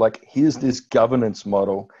 There's like, here's this governance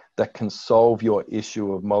model that can solve your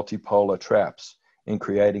issue of multipolar traps in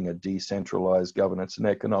creating a decentralized governance and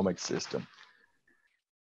economic system.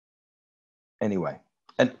 Anyway,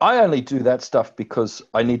 and I only do that stuff because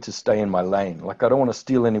I need to stay in my lane. Like, I don't want to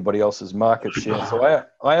steal anybody else's market share. So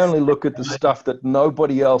I only look at the stuff that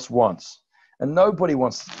nobody else wants. And nobody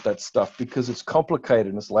wants that stuff because it's complicated.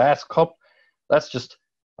 And it's like,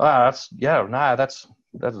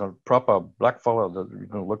 that's a proper black fellow. You're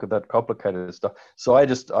going to look at that complicated stuff. So I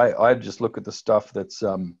just look at the stuff that's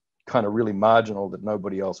kind of really marginal that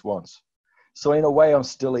nobody else wants. So in a way, I'm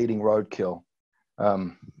still eating roadkill.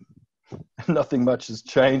 Nothing much has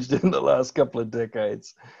changed in the last couple of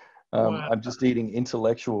decades. Wow. I'm just eating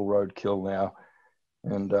intellectual roadkill now.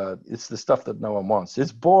 And it's the stuff that no one wants.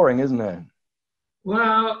 It's boring, isn't it?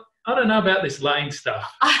 Well, I don't know about this lane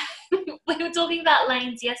stuff. We were talking about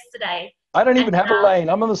lanes yesterday. I don't even have a lane.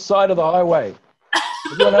 I'm on the side of the highway.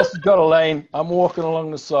 Everyone else has got a lane. I'm walking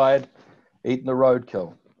along the side, eating the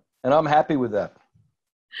roadkill. And I'm happy with that.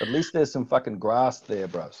 At least there's some fucking grass there,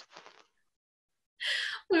 bros.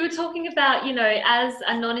 We were talking about, you know, as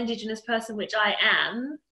a non-Indigenous person, which I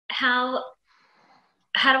am, how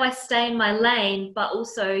do I stay in my lane, but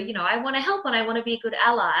also, you know, I want to help and I want to be a good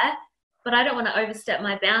ally, but I don't want to overstep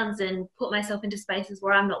my bounds and put myself into spaces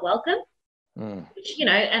where I'm not welcome, which, you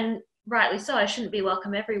know, and rightly so, I shouldn't be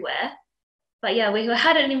welcome everywhere. But yeah, we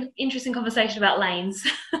had an interesting conversation about lanes.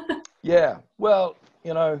 Yeah, well,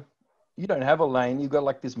 you know, you don't have a lane. You've got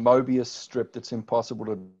like this Mobius strip that's impossible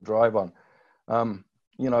to drive on,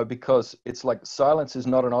 you know, because it's like silence is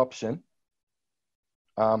not an option.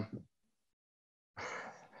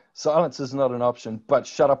 Silence is not an option, but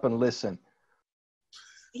shut up and listen.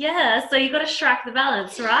 Yeah, so you got to strike the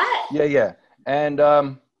balance, right? Yeah. And,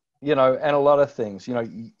 you know, and a lot of things, you know,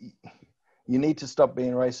 you need to stop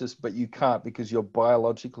being racist, but you can't because you're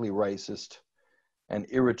biologically racist and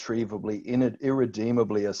irredeemably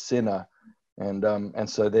a sinner. And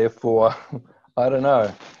so therefore, I don't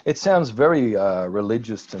know. It sounds very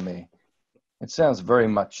religious to me. It sounds very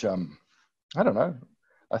much, I don't know.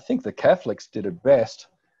 I think the Catholics did it best.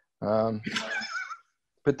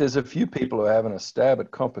 But there's a few people who are having a stab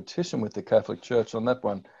at competition with the Catholic Church on that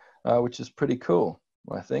one, which is pretty cool,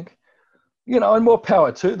 I think. You know, and more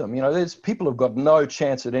power to them. You know, there's people who've got no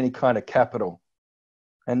chance at any kind of capital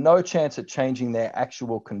and no chance at changing their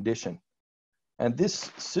actual condition. And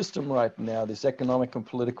this system right now, this economic and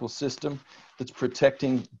political system that's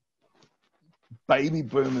protecting baby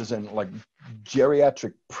boomers and like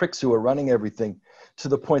geriatric pricks who are running everything, to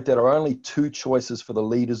the point that are only two choices for the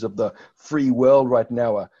leaders of the free world right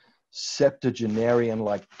now are septuagenarian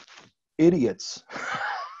like idiots.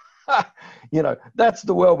 You know, that's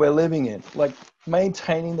the world we're living in. Like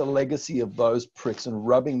maintaining the legacy of those pricks and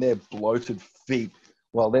rubbing their bloated feet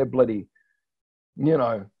while they're bloody, you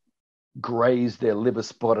know, graze their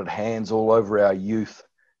liver-spotted hands all over our youth.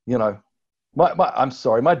 You know, I'm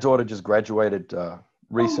sorry, my daughter just graduated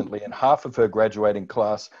recently, and half of her graduating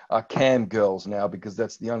class are cam girls now because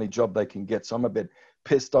that's the only job they can get. So I'm a bit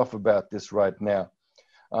pissed off about this right now.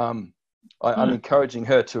 I'm encouraging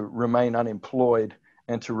her to remain unemployed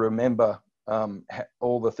and to remember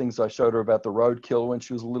all the things I showed her about the roadkill when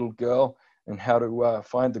she was a little girl and how to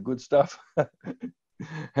find the good stuff.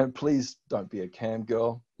 And please don't be a cam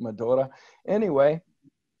girl, my daughter. Anyway.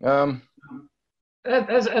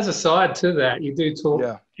 As a side to that, you do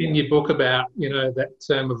talk in your book about, you know, that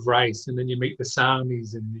term of race, and then you meet the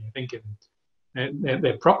Samis and you're thinking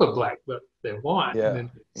they're proper black, but they're white. Yeah,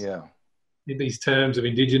 and these terms of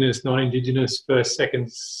Indigenous, non-Indigenous, first,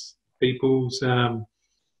 second peoples. And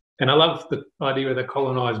I love the idea of the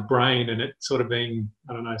colonised brain and it sort of being,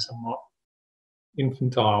 I don't know, somewhat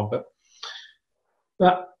infantile.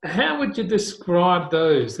 But how would you describe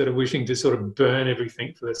those that are wishing to sort of burn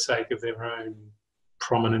everything for the sake of their own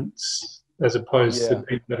prominence, as opposed to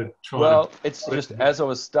people that are trying Well, it's just, as I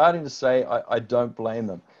was starting to say, I don't blame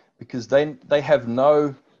them, because they have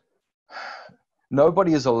nobody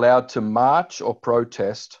is allowed to march or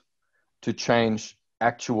protest to change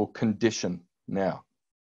actual condition now.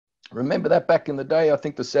 Remember that back in the day, I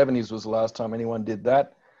think the 70s was the last time anyone did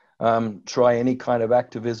that. Try any kind of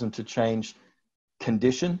activism to change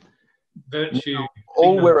condition. Virtue.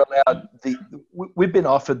 All we're allowed, we've been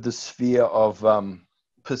offered the sphere of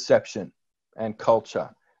perception and culture.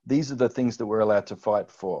 These are the things that we're allowed to fight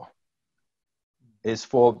for, is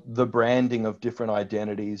for the branding of different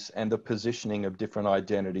identities and the positioning of different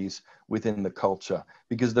identities within the culture,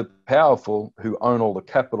 because the powerful who own all the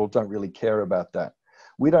capital don't really care about that.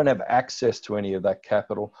 We don't have access to any of that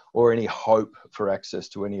capital or any hope for access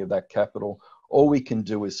to any of that capital. All we can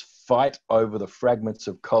do is fight over the fragments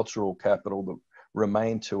of cultural capital that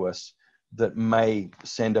remain to us that may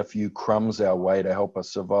send a few crumbs our way to help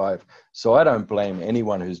us survive. So I don't blame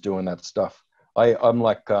anyone who's doing that stuff. I'm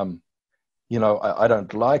like, you know, I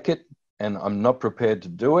don't like it and I'm not prepared to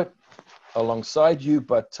do it alongside you,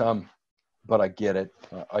 but I get it.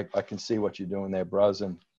 I can see what you're doing there, bros,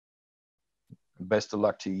 and best of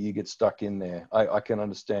luck to you. You get stuck in there. I can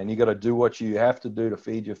understand. You got to do what you have to do to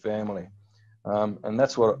feed your family. And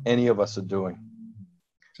that's what any of us are doing.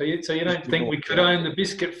 So you don't think we could own the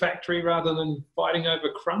biscuit factory rather than fighting over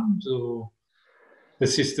crumbs, or the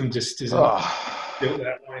system just isn't built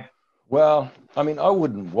that way? Well, I mean, I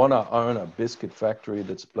wouldn't want to own a biscuit factory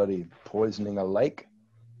that's bloody poisoning a lake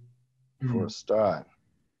for a start.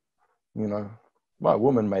 You know, my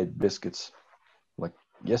woman made biscuits like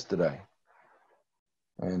yesterday.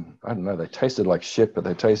 And I don't know, they tasted like shit, but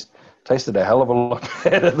they tasted a hell of a lot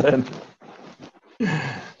better than,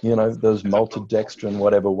 you know, those maltodextrin,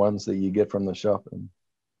 whatever ones that you get from the shop. And,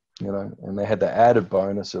 you know, and they had the added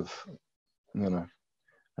bonus of, you know,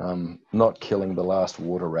 not killing the last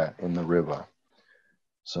water rat in the river.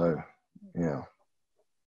 So, yeah.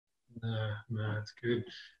 No, it's good.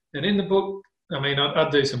 And in the book, I mean, I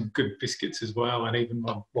do some good biscuits as well, and even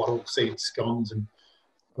my wattle seed scones and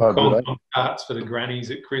tarts for the grannies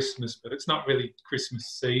at Christmas, but it's not really Christmas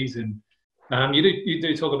season. You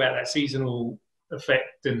do talk about that seasonal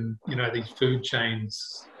effect, and you know, these food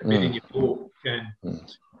chains a bit in your book, and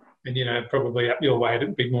you know, probably up your way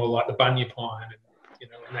it'd be more like the bunya pine, and you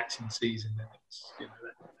know, when that's in season, then it's, you know,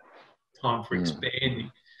 that time for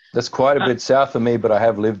expanding. That's quite a bit south of me, but I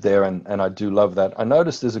have lived there, and I do love that. I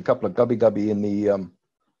noticed there's a couple of gubby gubby in the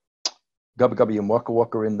gubby gubby and waka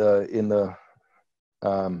waka in the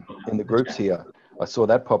groups here. I saw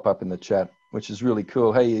that pop up in the chat, which is really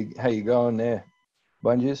cool. How you going there,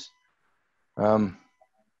 Bunges?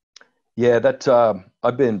 Yeah, that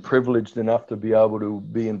I've been privileged enough to be able to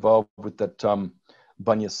be involved with that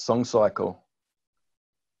Bunya song cycle,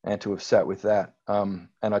 and to have sat with that. And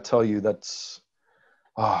I tell you, that's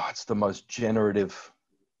it's the most generative,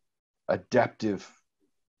 adaptive,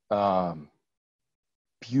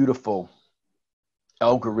 beautiful,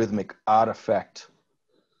 algorithmic artifact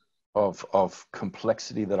of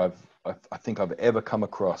complexity that I think I've ever come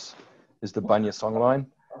across, is the Bunya songline.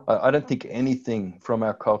 I don't think anything from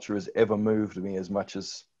our culture has ever moved me as much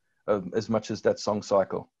as that song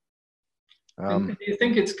cycle. Do you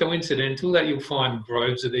think it's coincidental that you'll find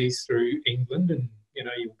groves of these through England, and you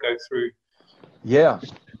know, you'll go through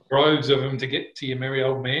groves of them to get to your merry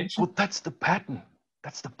old mansion? Well, that's the pattern.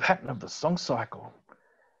 That's the pattern of the song cycle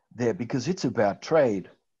there, because it's about trade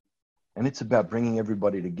and it's about bringing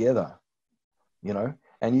everybody together, you know.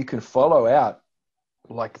 And you can follow out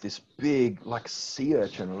like this big, like sea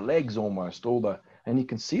urchin legs almost, and you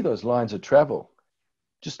can see those lines of travel,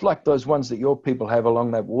 just like those ones that your people have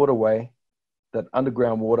along that waterway, that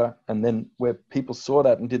underground water, and then where people saw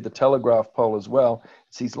that and did the telegraph pole as well.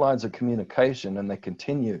 It's these lines of communication, and they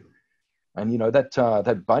continue. And, you know, that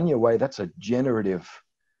Bunya way, that's a generative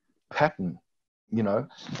pattern, you know.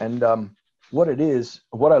 And what it is,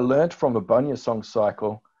 what I learned from the Bunya song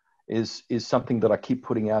cycle is something that I keep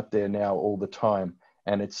putting out there now all the time.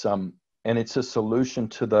 And it's a solution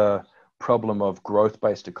to the problem of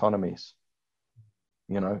growth-based economies,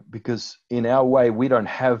 you know, because in our way, we don't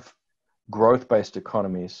have growth-based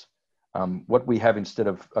economies. What we have instead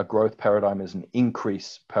of a growth paradigm is an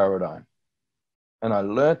increase paradigm. And I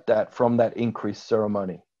learned that from that increase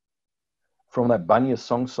ceremony, from that Bunya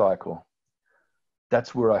song cycle.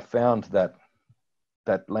 That's where I found that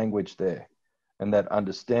language there, and that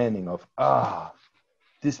understanding of,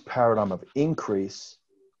 this paradigm of increase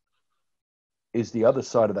is the other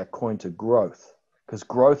side of that coin to growth, because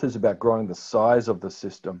growth is about growing the size of the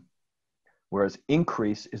system, whereas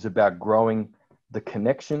increase is about growing the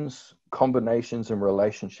connections, combinations, and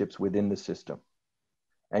relationships within the system.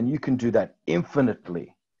 And you can do that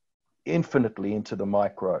infinitely into the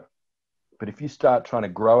micro. But if you start trying to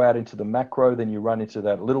grow out into the macro, then you run into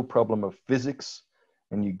that little problem of physics,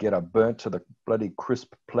 and you get a burnt to the bloody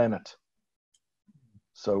crisp planet.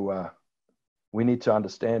 So we need to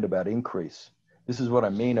understand about increase. This is what I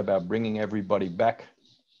mean about bringing everybody back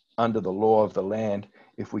under the law of the land.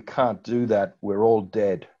 If we can't do that, we're all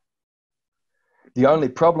dead. The only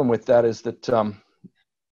problem with that is that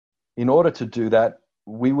in order to do that,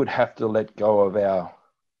 we would have to let go of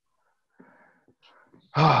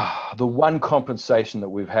the one compensation that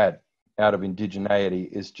we've had out of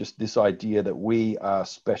indigeneity is just this idea that we are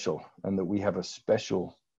special and that we have a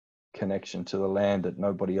special connection to the land that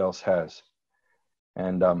nobody else has.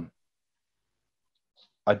 And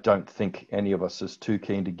I don't think any of us is too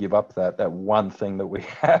keen to give up that one thing that we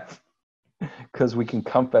have, because we can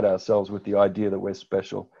comfort ourselves with the idea that we're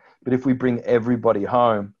special. But if we bring everybody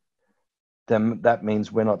home, then that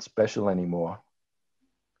means we're not special anymore,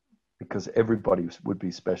 because everybody would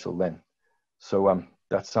be special then. So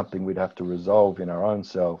that's something we'd have to resolve in our own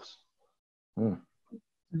selves.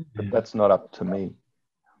 But that's not up to me,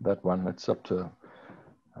 that one. That's up to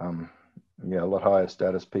a lot higher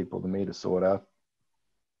status people than me to sort out.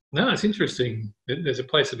 No, it's interesting. There's a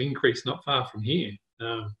place of increase not far from here.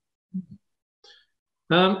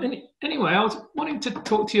 Anyway, I was wanting to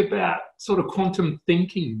talk to you about sort of quantum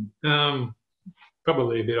thinking.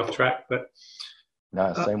 Probably a bit off track, but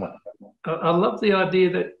no, same one. I love the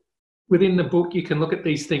idea that within the book you can look at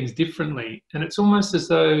these things differently, and it's almost as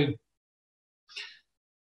though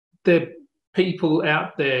the people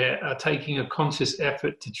out there are taking a conscious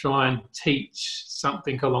effort to try and teach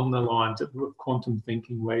something along the lines of quantum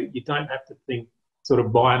thinking, where you don't have to think sort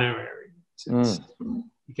of binary.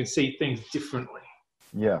 You can see things differently.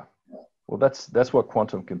 Yeah. Well, that's what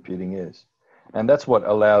quantum computing is. And that's what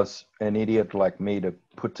allows an idiot like me to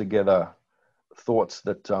put together thoughts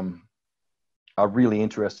that are really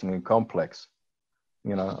interesting and complex.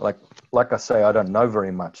 You know, like I say, I don't know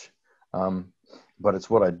very much, but it's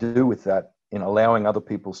what I do with that in allowing other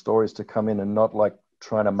people's stories to come in, and not like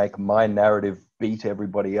trying to make my narrative beat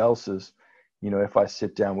everybody else's. You know, if I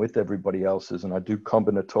sit down with everybody else's and I do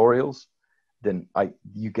combinatorials, then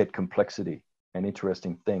you get complexity and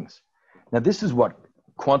interesting things. Now, this is what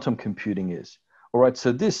quantum computing is. All right,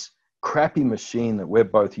 so this crappy machine that we're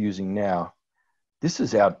both using now, this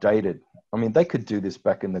is outdated. I mean, they could do this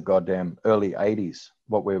back in the goddamn early 80s,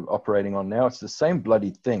 what we're operating on now. It's the same bloody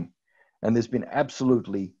thing. And there's been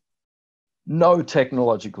absolutely no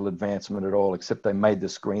technological advancement at all, except they made the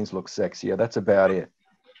screens look sexier. That's about it.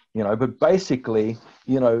 You know, but basically,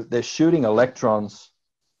 you know, they're shooting electrons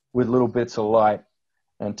with little bits of light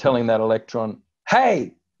and telling that electron,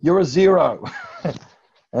 hey, you're a 0.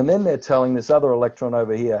 And then they're telling this other electron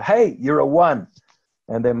over here, hey, you're a 1.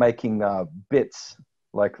 And they're making bits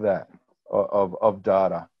like that of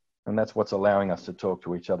data. And that's what's allowing us to talk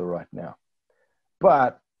to each other right now.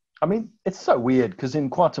 But I mean, it's so weird, because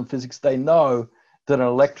in quantum physics, they know that an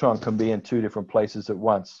electron can be in 2 different places at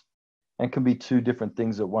once, and can be 2 different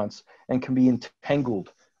things at once, and can be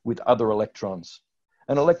entangled with other electrons.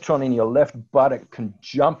 An electron in your left buttock can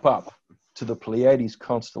jump up to the Pleiades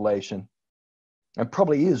constellation, and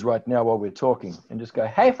probably is right now while we're talking, and just go,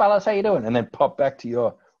 hey, fellas, how you doing? And then pop back to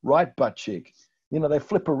your right butt cheek. You know, they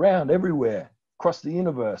flip around everywhere across the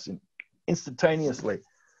universe instantaneously.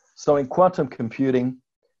 So in quantum computing,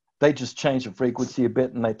 they just change the frequency a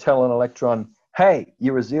bit, and they tell an electron, hey,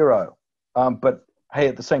 you're a 0. But hey,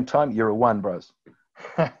 at the same time, you're a one, bros.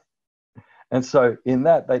 And so in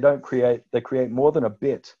that, they create more than a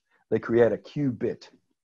bit. They create a qubit.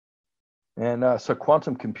 And so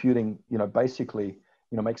quantum computing, basically,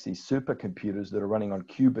 makes these supercomputers that are running on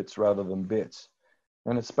qubits rather than bits.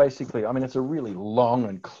 And it's basically, it's a really long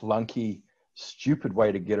and clunky, stupid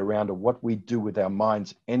way to get around to what we do with our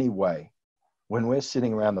minds anyway. When we're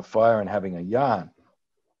sitting around the fire and having a yarn,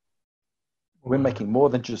 we're making more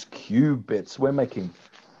than just qubits. We're making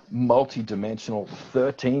multi-dimensional,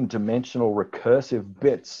 13-dimensional recursive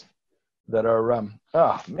bits that are,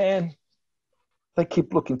 they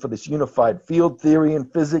keep looking for this unified field theory in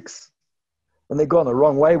physics, and they've gone the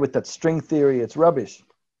wrong way with that string theory. It's rubbish,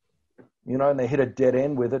 and they hit a dead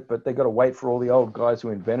end with it, but they got to wait for all the old guys who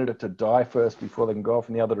invented it to die first before they can go off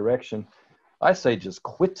in the other direction. I say just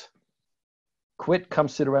quit, come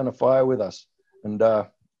sit around a fire with us, and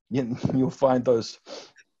you'll find those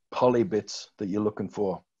poly bits that you're looking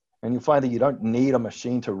for. And you'll find that you don't need a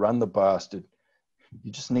machine to run the bastard.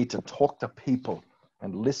 You just need to talk to people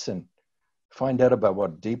and listen. Find out about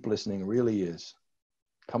what deep listening really is.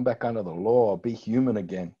 Come back under the law. Be human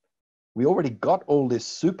again. We already got all these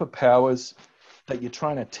superpowers that you're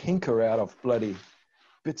trying to tinker out of bloody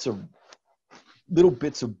little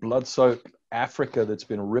bits of blood-soaked Africa that's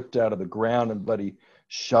been ripped out of the ground and bloody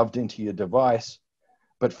shoved into your device,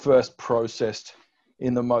 but first processed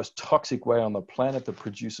in the most toxic way on the planet that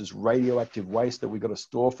produces radioactive waste that we've got to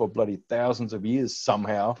store for bloody thousands of years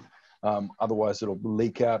somehow. Otherwise it'll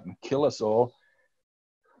leak out and kill us all.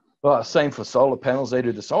 Well, same for solar panels. They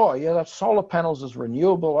do this. Oh yeah, that solar panels is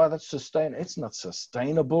renewable. Oh, that's sustainable. It's not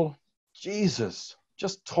sustainable. Jesus,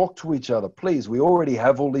 just talk to each other, please. We already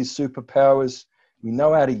have all these superpowers. We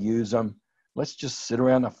know how to use them. Let's just sit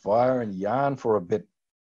around the fire and yarn for a bit.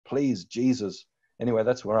 Please, Jesus. Anyway,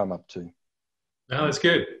 that's where I'm up to. No, that's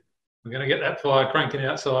good. We're going to get that fire cranking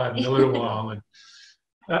outside in a little while. And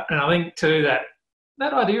I think too that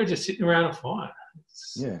idea of just sitting around a fire.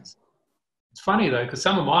 It's funny though, because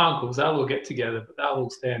some of my uncles, they'll all get together, but they'll all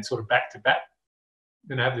stand sort of back to back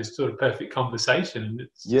and have this sort of perfect conversation. And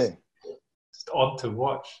it's just odd to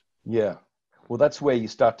watch. Yeah. Well, that's where you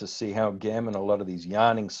start to see how gammon a lot of these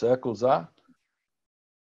yarning circles are.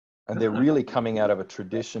 And they're really coming out of a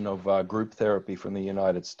tradition of group therapy from the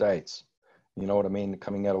United States. You know what I mean?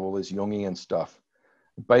 Coming out of all this Jungian stuff.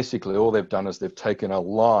 Basically, all they've done is they've taken a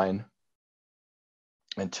line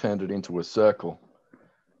and turned it into a circle.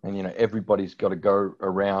 And, everybody's got to go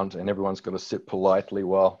around and everyone's got to sit politely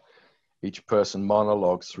while each person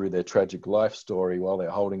monologues through their tragic life story while they're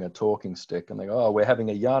holding a talking stick. And they go, oh, we're having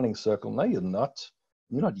a yarning circle. No, you're not.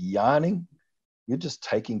 You're not yarning. You're just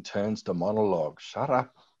taking turns to monologue. Shut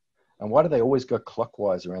up. And why do they always go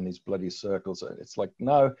clockwise around these bloody circles? It's like,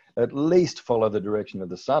 no, at least follow the direction of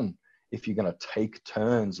the sun if you're going to take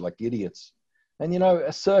turns like idiots. And,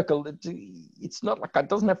 a circle, it's not like, it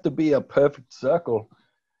doesn't have to be a perfect circle.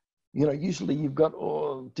 Usually you've got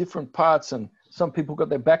all different parts and some people got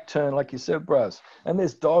their back turned, like you said, Braz. And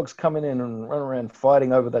there's dogs coming in and running around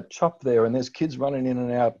fighting over that chop there. And there's kids running in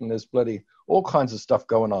and out and there's bloody all kinds of stuff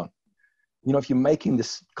going on. If you're making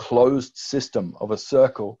this closed system of a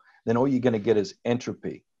circle, then all you're going to get is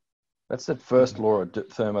entropy. That's that first law of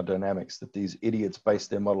thermodynamics that these idiots base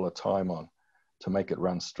their model of time on to make it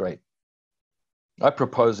run straight. I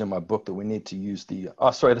propose in my book that we need to use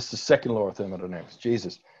that's the second law of thermodynamics.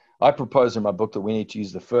 Jesus. I propose in my book that we need to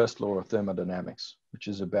use the first law of thermodynamics, which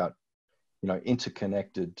is about,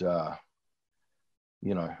 interconnected,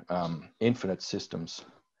 infinite systems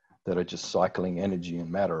that are just cycling energy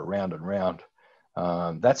and matter around and around.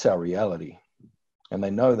 That's our reality. And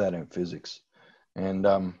they know that in physics.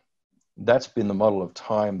 And that's been the model of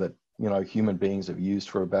time that, human beings have used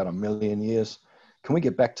for about 1 million years. Can we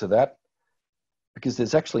get back to that? Because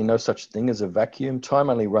there's actually no such thing as a vacuum.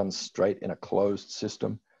 Time only runs straight in a closed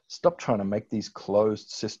system. Stop trying to make these closed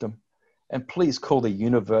system. And please call the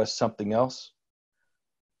universe something else.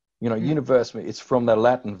 Universe, it's from the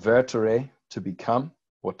Latin vertere, to become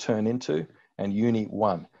or turn into, and uni,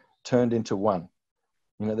 one, turned into one.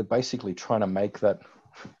 They're basically trying to make that,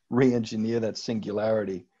 re-engineer that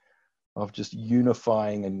singularity of just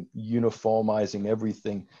unifying and uniformizing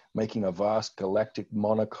everything, making a vast galactic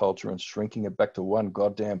monoculture and shrinking it back to one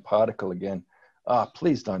goddamn particle again.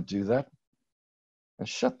 Please don't do that. And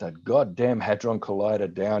shut that goddamn Hadron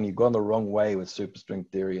Collider down. You've gone the wrong way with superstring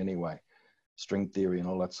theory anyway. String theory and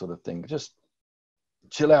all that sort of thing. Just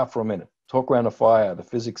chill out for a minute. Talk around a fire. The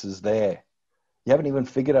physics is there. You haven't even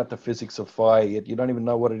figured out the physics of fire yet. You don't even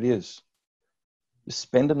know what it is. Just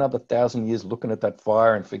spend another 1,000 years looking at that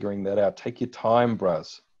fire and figuring that out. Take your time,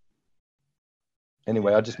 bros.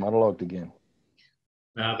 Anyway, I just monologued again.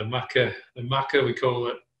 No, the mucker we call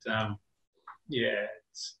it.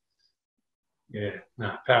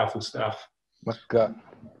 Powerful stuff. Mucker.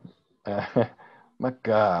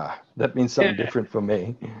 Mucker. That means something different for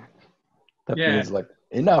me. That means like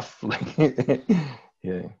enough.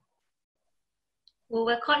 Yeah. Well,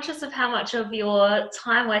 we're conscious of how much of your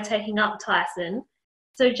time we're taking up, Tyson.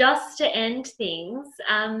 So just to end things,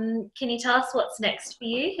 can you tell us what's next for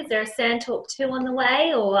you? Is there a Sand Talk 2 on the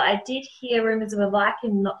way? Or I did hear rumours of a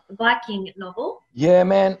Viking novel. Yeah,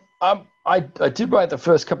 man. I did write the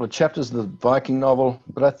first couple of chapters of the Viking novel,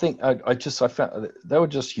 but I think I found they were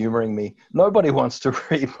just humoring me. Nobody wants to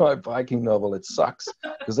read my Viking novel. It sucks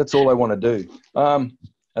because that's all I want to do. And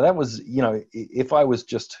that was, if I was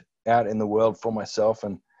just out in the world for myself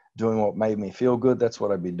and doing what made me feel good, that's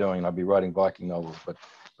what I'd be doing. I'd be writing Viking novels, but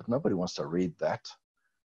nobody wants to read that.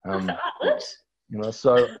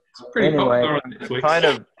 So anyway, kind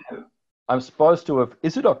of, I'm supposed to have,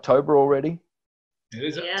 is it October already? It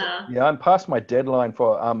is. Yeah, I'm past my deadline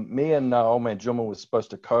for, me and old man Juma was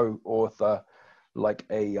supposed to co-author like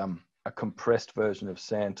a compressed version of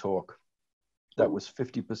Sand Talk that was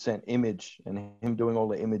 50% image and him doing all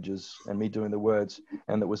the images and me doing the words.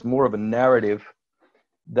 And that was more of a narrative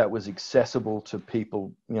that was accessible to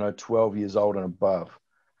people, 12 years old and above.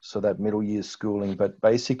 So that middle year schooling, but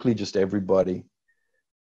basically just everybody,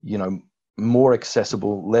 more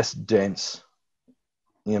accessible, less dense,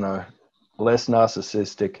 less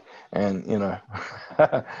narcissistic. And,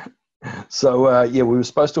 so, we were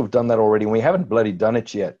supposed to have done that already. And we haven't bloody done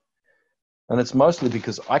it yet. And it's mostly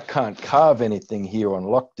because I can't carve anything here on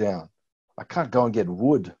lockdown. I can't go and get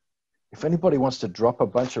wood. If anybody wants to drop a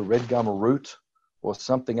bunch of red gum root or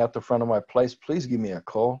something out the front of my place, please give me a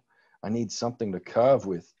call. I need something to carve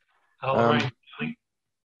with. But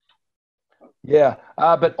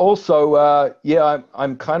also,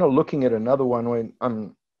 I'm kind of looking at another one when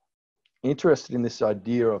I'm interested in this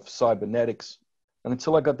idea of cybernetics. And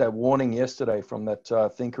until I got that warning yesterday from that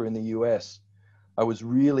thinker in the US, I was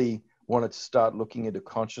really wanted to start looking into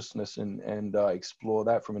consciousness and explore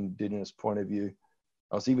that from an Indigenous point of view.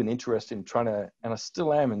 I was even interested in trying to, and I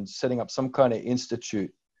still am, in setting up some kind of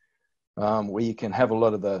institute where you can have a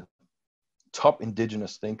lot of the top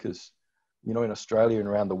Indigenous thinkers, in Australia and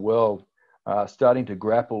around the world, starting to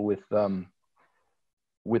grapple with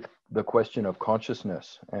the question of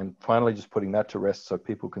consciousness, and finally just putting that to rest so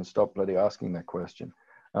people can stop bloody asking that question.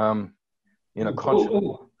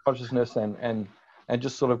 Consciousness and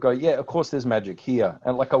just sort of go, yeah, of course there's magic here.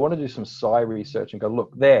 And like, I want to do some psi research and go,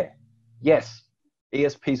 look there. Yes,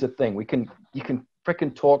 ESP's a thing. You can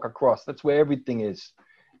freaking talk across. That's where everything is.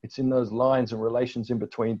 It's in those lines and relations in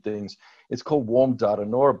between things. It's called warm data.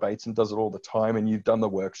 Nora Bateson does it all the time, and you've done the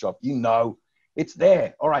workshop. It's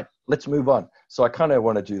there. All right, let's move on. So I kind of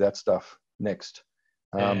want to do that stuff next.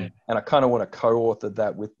 And I kind of want to co-author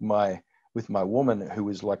that with my woman, who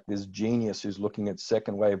is like this genius who's looking at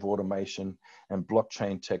second wave automation and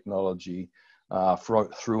blockchain technology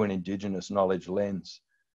through an Indigenous knowledge lens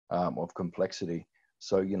of complexity.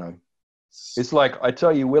 So, it's like, I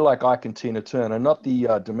tell you, we're like Ike and Tina Turner, not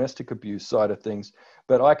the domestic abuse side of things,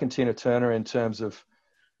 but Ike and Tina Turner in terms of,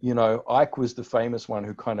 Ike was the famous one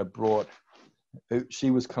who kind of brought,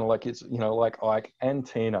 she was kind of like, it's, like Ike and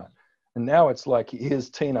Tina. And now it's like, here's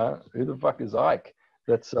Tina, who the fuck is Ike?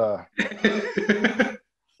 That's 50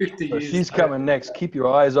 years. She's coming next. Keep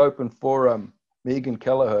your eyes open for Megan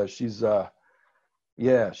Kelleher. She's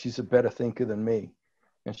she's a better thinker than me,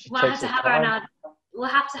 and she takes her time. We'll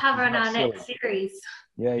have to have her in our next series.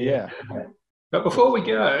 Yeah. But before we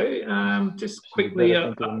go, just quickly,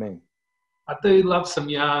 I do love some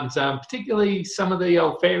yarns, particularly some of the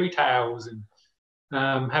old fairy tales, and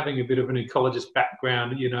having a bit of an ecologist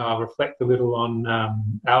background, I reflect a little on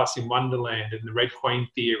Alice in Wonderland and the Red Queen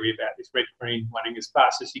theory about this red queen running as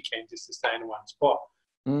fast as she can just to stay in one spot.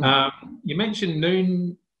 You mentioned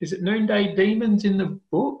noonday demons in the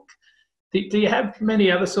book? Do you have many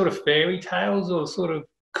other sort of fairy tales or sort of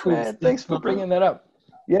cool things? Thanks for bringing that up.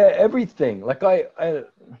 Yeah, everything. Like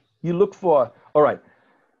you look for, all right.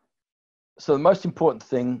 So the most important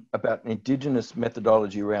thing about Indigenous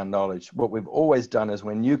methodology around knowledge, what we've always done is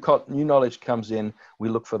when new knowledge comes in, we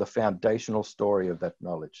look for the foundational story of that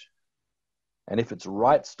knowledge. And if it's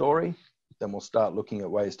right story, then we'll start looking at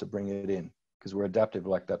ways to bring it in, because we're adaptive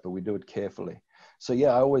like that, but we do it carefully. So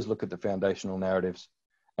yeah, I always look at the foundational narratives.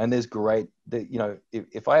 And there's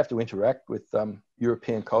if I have to interact with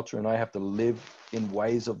European culture and I have to live in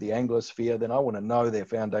ways of the Anglosphere, then I want to know their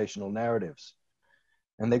foundational narratives.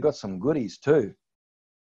 And they've got some goodies too.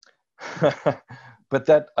 But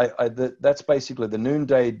that's basically the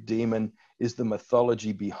noonday demon is the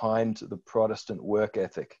mythology behind the Protestant work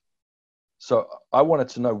ethic. So I wanted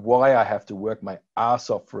to know why I have to work my ass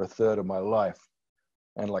off for a third of my life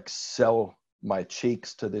and like sell my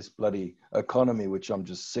cheeks to this bloody economy, which I'm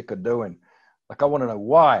just sick of doing. Like, I want to know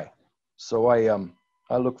why. So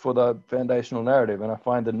I look for the foundational narrative, and I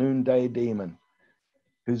find the noonday demon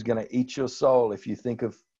who's going to eat your soul if you think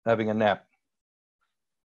of having a nap.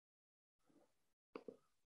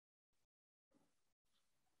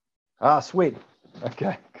 Ah, sweet.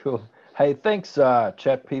 Okay, cool. Hey, thanks,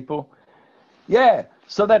 chat people. Yeah,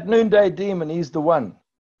 so that noonday demon, he's the one.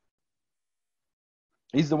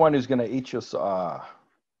 He's the one who's going to eat your soul. Ah.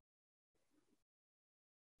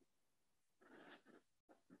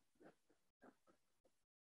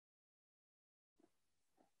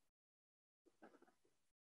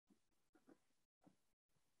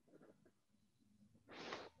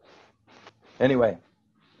 Anyway,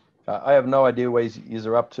 I have no idea where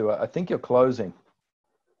you're up to. I think you're closing.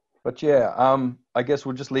 But yeah, I guess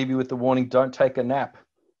we'll just leave you with the warning, don't take a nap.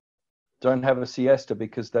 Don't have a siesta,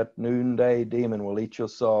 because that noonday demon will eat your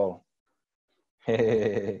soul.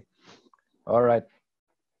 All right.